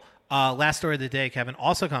 Okay, cool. Last story of the day, Kevin,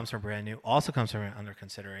 also comes from brand new, also comes from under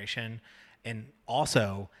consideration, and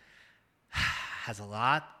also has a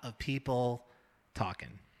lot of people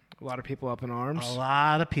talking. A lot of people up in arms. A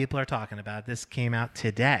lot of people are talking about it. This came out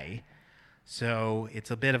today. So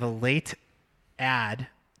it's a bit of a late add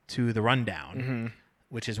to the rundown,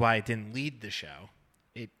 which is why it didn't lead the show.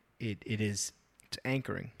 It's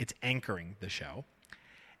anchoring. It's anchoring the show.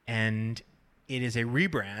 And it is a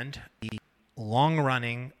rebrand, the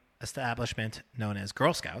long-running establishment known as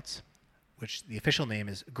Girl Scouts, which the official name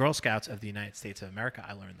is Girl Scouts of the United States of America.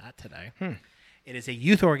 I learned that today. It is a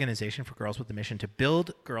youth organization for girls with the mission to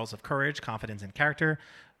build girls of courage, confidence, and character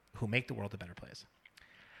who make the world a better place.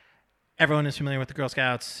 Everyone is familiar with the Girl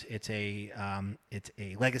Scouts. It's a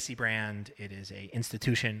legacy brand. It is an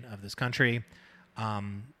institution of this country.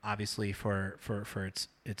 obviously for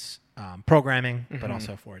its programming, but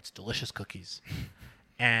also for its delicious cookies.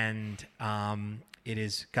 And it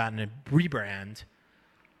has gotten a rebrand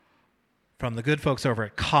from the good folks over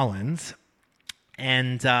at Collins.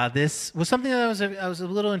 And this was something that I was a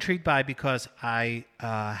little intrigued by because I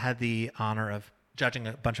had the honor of judging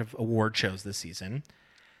a bunch of award shows this season.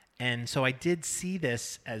 And so I did see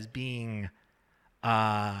this as being...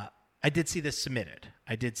 I did see this submitted.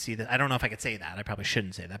 I did see that. I don't know if I could say that. I probably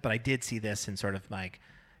shouldn't say that. But I did see this in sort of like,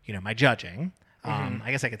 my judging.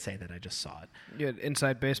 I guess I could say that I just saw it. You had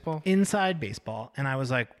Inside Baseball? Inside Baseball. And I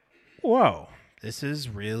was like, whoa, this is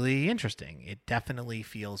really interesting. It definitely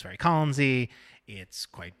feels very Collinsy. It's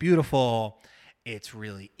quite beautiful. It's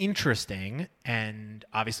really interesting and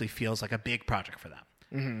obviously feels like a big project for them.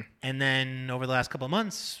 Mm-hmm. And then over the last couple of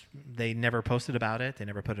months, they never posted about it. They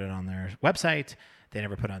never put it on their website. They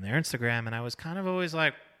never put it on their Instagram. And I was kind of always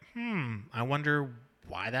like, I wonder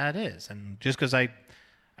why that is. And just because I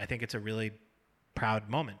think it's a really proud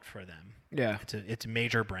moment for them. Yeah. It's a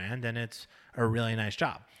major brand and it's a really nice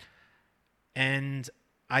job. And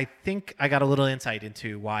I think I got a little insight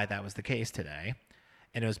into why that was the case today.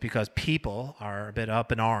 And it was because people are a bit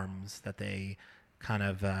up in arms that they kind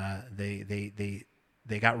of,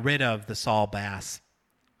 they got rid of the Saul Bass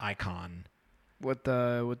icon. With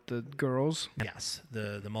the girls? Yes,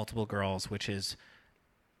 the multiple girls, which is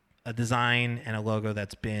a design and a logo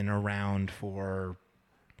that's been around for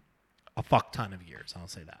a fuck ton of years. I'll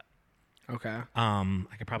say that. Okay.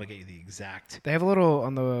 I could probably get you the exact. They have a little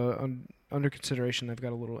under consideration. They've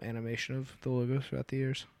got a little animation of the logos throughout the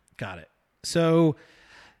years. Got it. So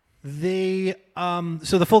the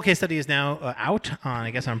full case study is now out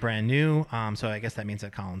on Brand New. So I guess that means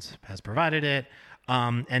that Collins has provided it.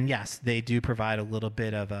 And yes, they do provide a little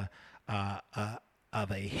bit of a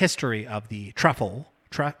history of the trefoil,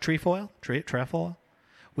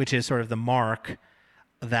 which is sort of the mark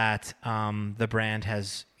that the brand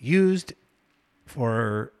has used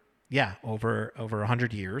for over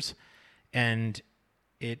 100 years, and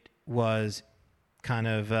it was kind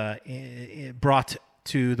of brought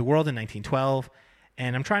to the world in 1912.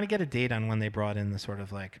 And I'm trying to get a date on when they brought in the sort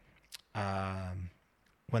of like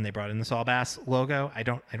when they brought in the Saul Bass logo. I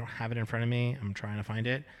don't have it in front of me. I'm trying to find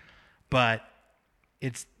it, but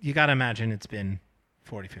you got to imagine it's been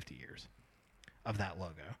 40, 50 years of that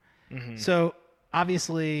logo. Mm-hmm. So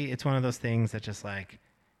obviously it's one of those things that just like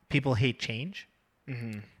people hate change.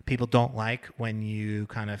 Mm-hmm. People don't like when you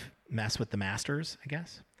kind of mess with the masters, I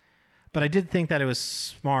guess. But I did think that it was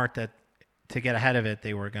smart that to get ahead of it,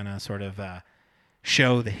 they were going to sort of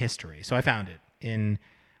show the history. So I found it in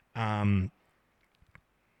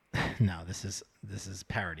no, this is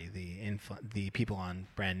parody. The people on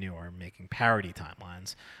Brand New are making parody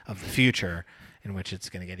timelines of the future in which it's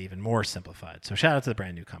going to get even more simplified. So shout out to the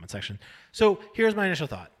Brand New comment section. So here's my initial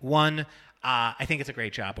thought. One, I think it's a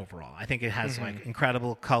great job overall. I think it has like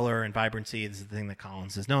incredible color and vibrancy. This is the thing that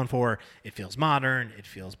Collins is known for. It feels modern. It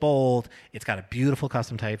feels bold. It's got a beautiful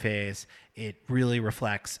custom typeface. It really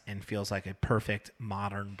reflects and feels like a perfect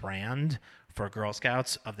modern brand for Girl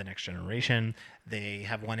Scouts of the next generation. They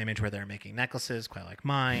have one image where they're making necklaces, quite like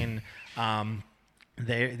mine.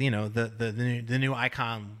 The new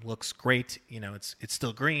icon looks great. It's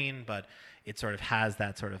still green, but it sort of has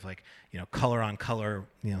that sort of like, color on color,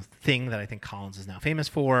 thing that I think Collins is now famous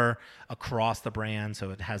for across the brand. So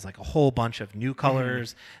it has like a whole bunch of new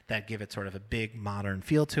colors that give it sort of a big modern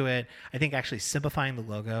feel to it. I think actually simplifying the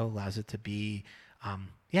logo allows it to be,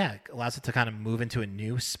 allows it to kind of move into a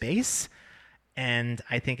new space. And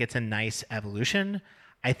I think it's a nice evolution.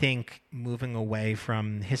 I think moving away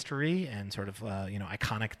from history and sort of,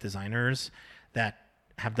 iconic designers that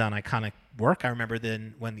have done iconic work. I remember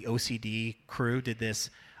then when the OCD crew did this,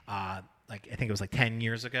 I think it was like 10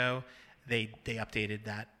 years ago, they updated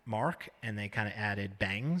that mark and they kind of added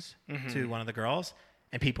bangs to one of the girls.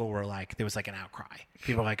 And people were like, there was like an outcry.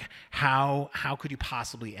 People were like, how could you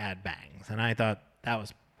possibly add bangs? And I thought that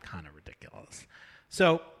was kind of ridiculous.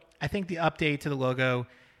 So I think the update to the logo,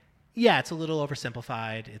 it's a little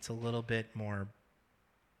oversimplified. It's a little bit more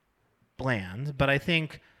bland, but I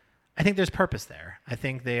think there's purpose there. I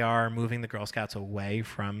think they are moving the Girl Scouts away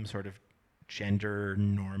from sort of gender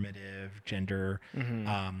normative, gender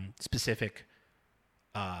specific.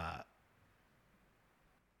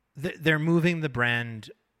 They're moving the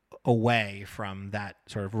brand away from that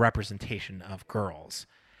sort of representation of girls.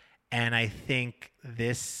 And I think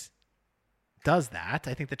this does that.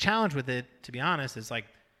 I think the challenge with it, to be honest, is like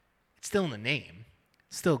it's still in the name.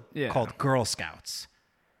 It's still called Girl Scouts.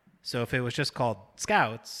 So if it was just called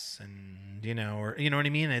Scouts and or you know what I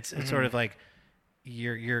mean? It's sort of like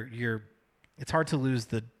you're it's hard to lose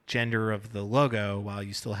the gender of the logo while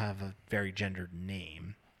you still have a very gendered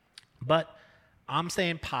name. But I'm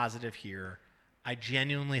staying positive here. I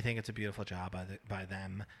genuinely think it's a beautiful job by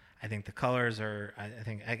them. I think the colors are.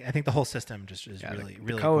 I think the whole system just is really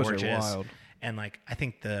colors gorgeous. Are wild. And like I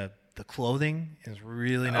think the clothing is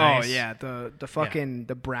really nice. Oh yeah, the fucking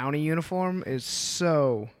the brownie uniform is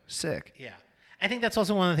so sick. Yeah, I think that's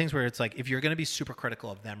also one of the things where it's like if you're going to be super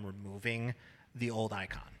critical of them removing the old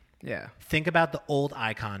icon. Yeah. Think about the old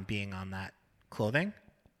icon being on that clothing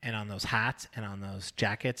and on those hats and on those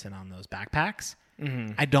jackets and on those backpacks.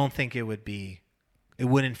 Mm-hmm. I don't think it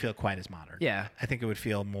wouldn't feel quite as modern. Yeah. I think it would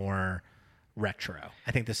feel more retro.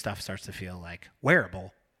 I think this stuff starts to feel like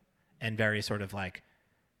wearable and very sort of like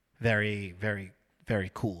very, very,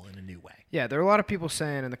 very cool in a new way. Yeah, there are a lot of people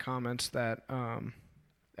saying in the comments that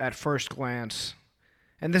at first glance,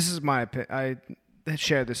 and this is my opinion, I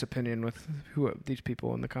share this opinion with these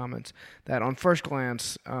people in the comments, that on first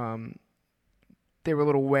glance, they were a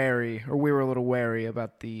little wary, or we were a little wary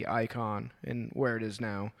about the icon and where it is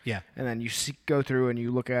now. Yeah. And then you go through and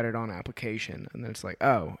you look at it on application, and then it's like,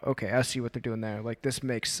 oh, okay, I see what they're doing there. Like, this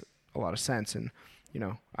makes a lot of sense. And,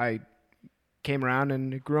 I came around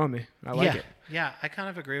and it grew on me. I like it. Yeah, I kind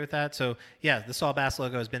of agree with that. So, yeah, the Saul Bass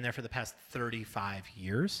logo has been there for the past 35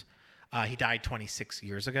 years. He died 26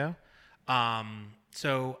 years ago.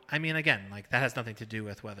 So, I mean, again, like that has nothing to do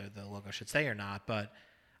with whether the logo should stay or not, but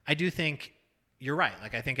I do think you're right.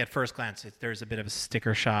 Like, I think at first glance, there's a bit of a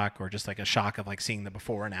sticker shock or just like a shock of like seeing the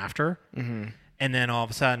before and after. Mm-hmm. And then all of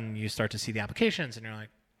a sudden you start to see the applications and you're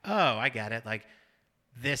like, oh, I get it. Like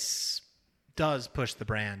this does push the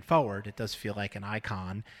brand forward. It does feel like an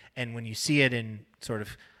icon. And when you see it in sort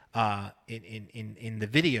of, in the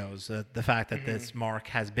videos, the fact that this mark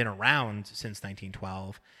has been around since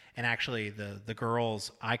 1912, and actually the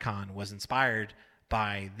girl's icon was inspired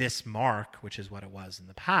by this mark, which is what it was in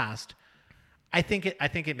the past. I think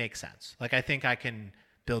it makes sense. Like I think I can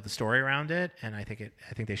build the story around it, and I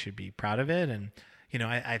think they should be proud of it. And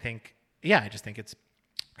I think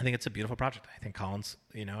it's a beautiful project. I think Collins,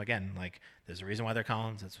 again, like there's a reason why they're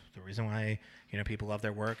Collins. It's the reason why people love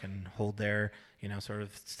their work and hold their sort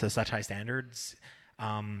of to such high standards.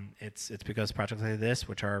 It's because projects like this,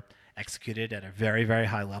 which are executed at a very, very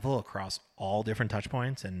high level across all different touch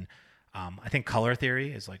points, and I think color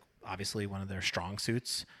theory is like obviously one of their strong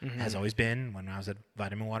suits. Has always been. When I was at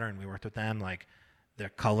Vitamin Water and we worked with them, like their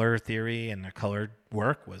color theory and their color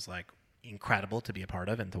work was like incredible to be a part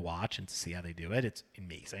of and to watch and to see how they do it. It's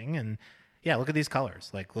amazing. And yeah, look at these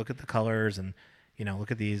colors. Like look at the colors and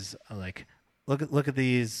look at these look at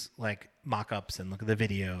these like mock-ups and look at the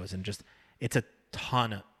videos, and just it's a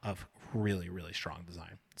ton of really, really strong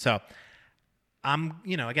design. So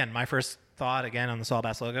again, my first thought again on the Saul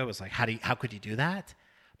Bass logo was like, how could you do that?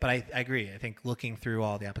 But I agree. I think looking through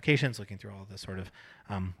all the applications, looking through all the sort of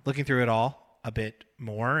looking through it all a bit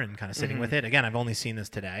more and kind of sitting with it. Again, I've only seen this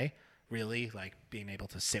today. Really, like being able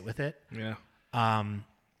to sit with it. Yeah.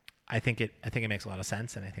 I think it makes a lot of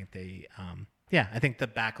sense, and I think I think the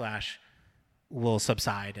backlash will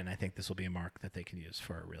subside, and I think this will be a mark that they can use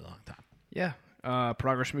for a really long time. Yeah.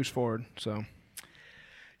 Progress moves forward. So.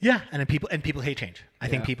 Yeah, and people hate change. I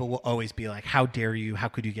think people will always be like, "How dare you? How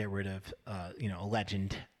could you get rid of a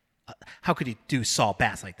legend? How could he do Saul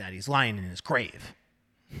Bass like that? He's lying in his grave."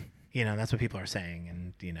 That's what people are saying,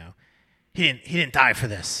 and he didn't die for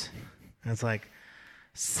this. And it's like,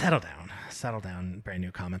 settle down, brand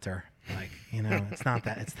new commenter. Like, it's not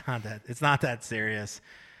that serious.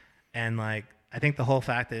 And like, I think the whole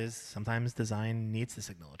fact is sometimes design needs to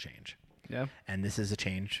signal a change. Yeah. And this is a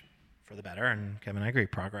change for the better. And Kevin, I agree.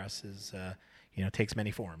 Progress is, takes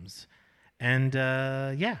many forms. And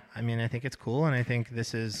I mean, I think it's cool. And I think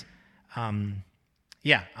this is, I'm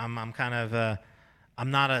kind of,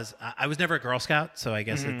 I was never a Girl Scout, so I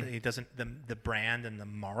guess it doesn't, the brand and the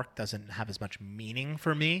mark doesn't have as much meaning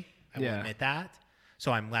for me. I will admit that.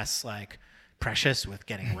 So I'm less like precious with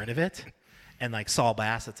getting rid of it. And like Saul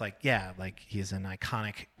Bass, it's like, like he's an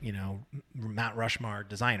iconic, Mount Rushmore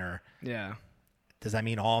designer. Yeah. Does that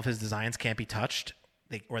mean all of his designs can't be touched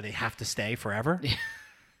or they have to stay forever?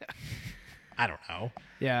 I don't know.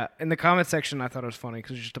 Yeah, in the comment section, I thought it was funny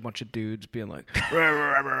because it's just a bunch of dudes being like,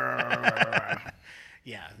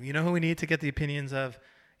 yeah, you know who we need to get the opinions of?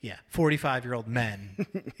 Yeah, 45-year-old men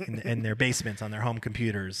in their basements on their home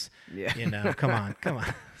computers. Yeah. Come on.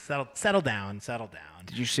 Settle down.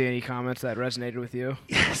 Did you see any comments that resonated with you?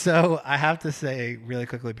 Yeah, so I have to say really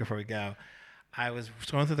quickly before we go, I was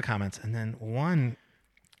scrolling through the comments, and then one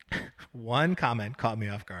comment caught me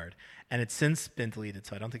off guard, and it's since been deleted,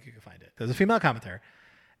 so I don't think you can find it. There's a female commenter,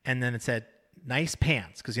 and then it said, nice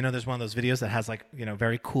pants, because there's one of those videos that has like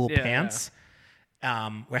very cool pants,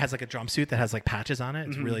 where it has like a drum suit that has like patches on it.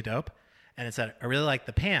 It's really dope. And it said, I really like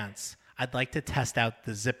the pants. I'd like to test out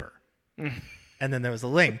the zipper. And then there was a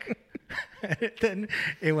link. Then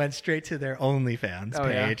it went straight to their OnlyFans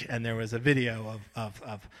page, and there was a video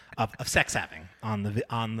of sex having on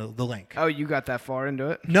the link. Oh, you got that far into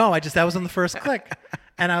it? No, that was on the first click,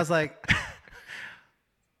 and I was like,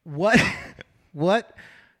 what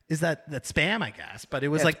is that spam? I guess, but it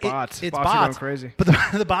was like bots. It's bots. Are going crazy. But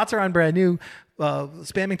the bots are on brand new.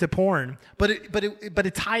 Spamming to porn, but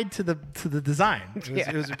it tied to the design.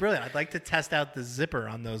 It was brilliant. I'd like to test out the zipper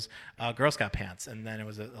on those Girl Scout pants, and then it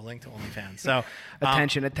was a link to OnlyFans. So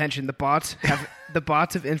attention! The bots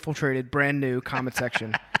have infiltrated brand new comment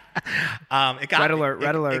section. Red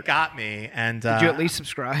alert! It got me. And did you at least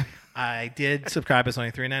subscribe? I did subscribe. It's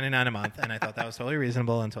only $3.99 a month, and I thought that was totally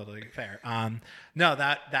reasonable and totally fair. No,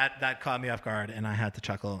 that caught me off guard, and I had to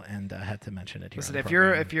chuckle and I had to mention it here.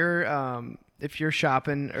 Listen, if you're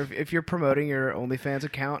shopping or if you're promoting your OnlyFans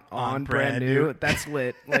account on brand new, that's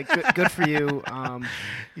lit. Like good for you.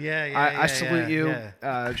 I salute you.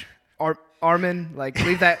 Armin, like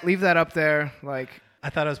leave that up there. Like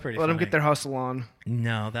I thought it was pretty. Let them get their hustle on.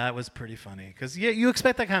 No, that was pretty funny because you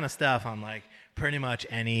expect that kind of stuff on like pretty much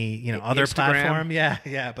any other Instagram.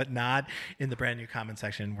 platform, but not in the brand new comment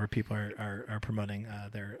section where people are promoting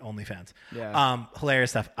their OnlyFans.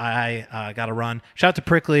 Hilarious stuff. I got to run. Shout out to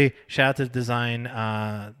Pricklee. Shout out to design.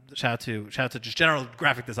 Shout out to just general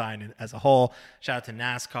graphic design as a whole. Shout out to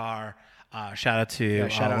NASCAR. Shout out to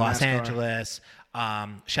Los Angeles.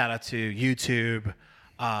 Shout out to YouTube.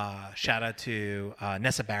 Shout out to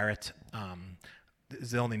Nessa Barrett. This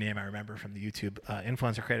is the only name I remember from the YouTube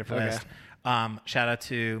influencer creative list. Shout out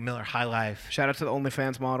to Miller High Life. Shout out to the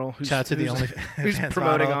OnlyFans model. Shout out to the OnlyFans who's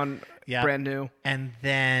promoting model. on brand new. And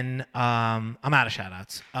then I'm out of shout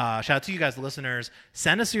outs. Shout out to you guys, the listeners.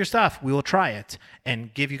 Send us your stuff. We will try it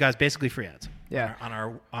and give you guys basically free ads. On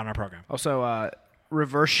our program. Also,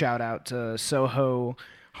 reverse shout out to Soho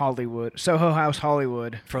House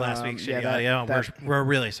Hollywood for last week's shitty audio. We're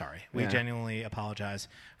really sorry. We genuinely apologize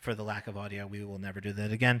for the lack of audio. We will never do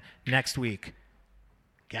that again. Next week,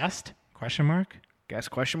 guest? Question mark? Guest?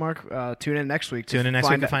 Question mark? Tune in next week.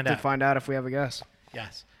 To find out if we have a guest.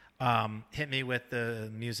 Yes. Hit me with the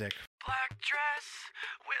music. Black dress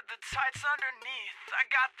with the tights underneath. I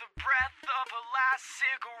got the breath of a last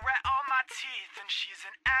cigarette on my teeth. And she's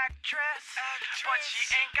an actress, but she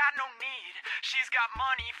ain't got no need. She's got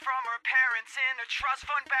money from her parents in a trust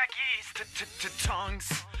fund back east. Tongues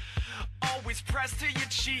always pressed to your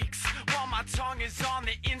cheeks, while my tongue is on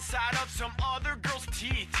the inside of some other girl's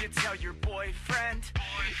teeth. You tell your boyfriend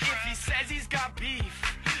if he says he's got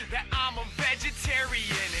beef that I'm a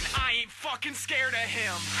vegetarian and I ain't fucking scared of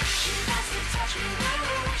him. She wants to touch me,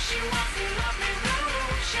 woo. She wants to love me,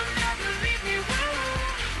 woo. She'll never leave me, woo.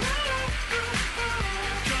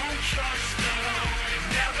 Don't trust her,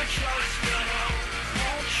 never trust her.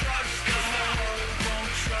 Won't trust her,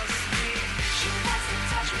 won't trust me. She wants to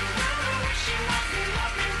touch me, woo. She wants to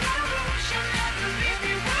love me, woo. She'll never leave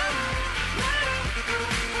me, woo.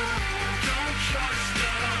 Don't trust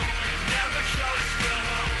her, never trust her.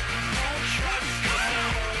 Won't trust her,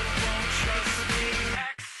 won't trust me.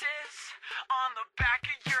 X's on the back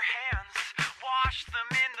of your hands. Wash them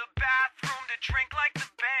in the bathroom to drink like the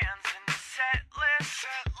bands. And the set list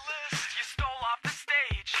you stole off the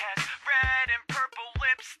stage has red and purple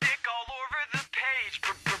lipstick all over the page.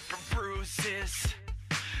 Bruises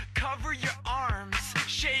cover your arms,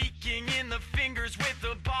 shaking in the fingers with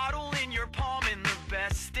the bottle in your palm. And the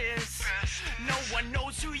best is no one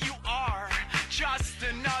knows who you are, just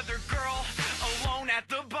another girl alone at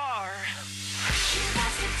the bar. She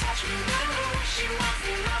wants to touch me, woo. She wants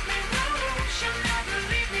to love me, woo. She'll never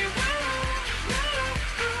leave me, woo.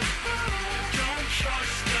 Don't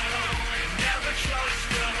trust her, never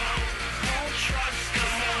trust her. Won't trust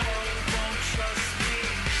her, won't trust me.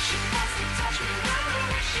 She wants to touch me,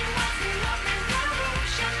 woo. She wants to love me, woo.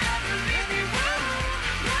 She'll never leave me, woo.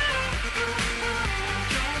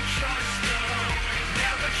 Don't trust her,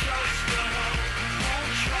 never trust her.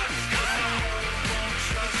 Won't trust her, won't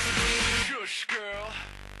trust me. Shush, girl.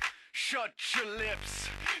 Shut your lips,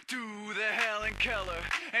 do the Helen Keller,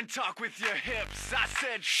 and talk with your hips. I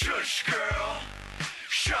said, shush, girl.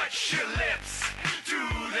 Shut your lips, do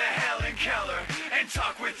the Helen Keller, and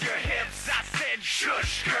talk with your hips. I said,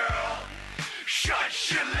 shush, girl.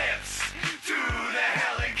 Shut your lips, do the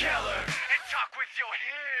Helen Keller, and talk with your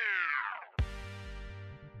hips.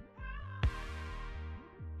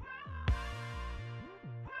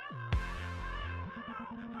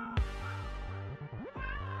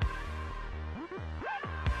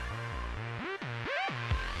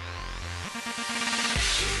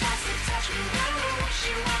 touch me, woo.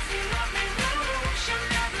 She wants me, love me, woo. She'll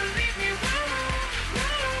never leave me, woo.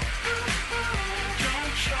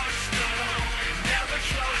 Don't trust her, never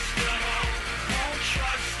trust her. Won't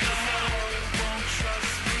trust her, won't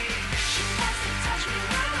trust me. She wants to touch me,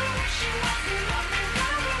 woo. She wants me, love me,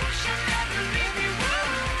 woo. She'll never leave me, woo.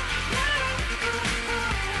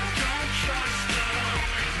 Don't trust her,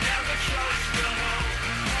 never trust her.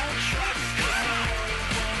 Won't trust her,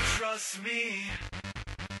 won't trust me.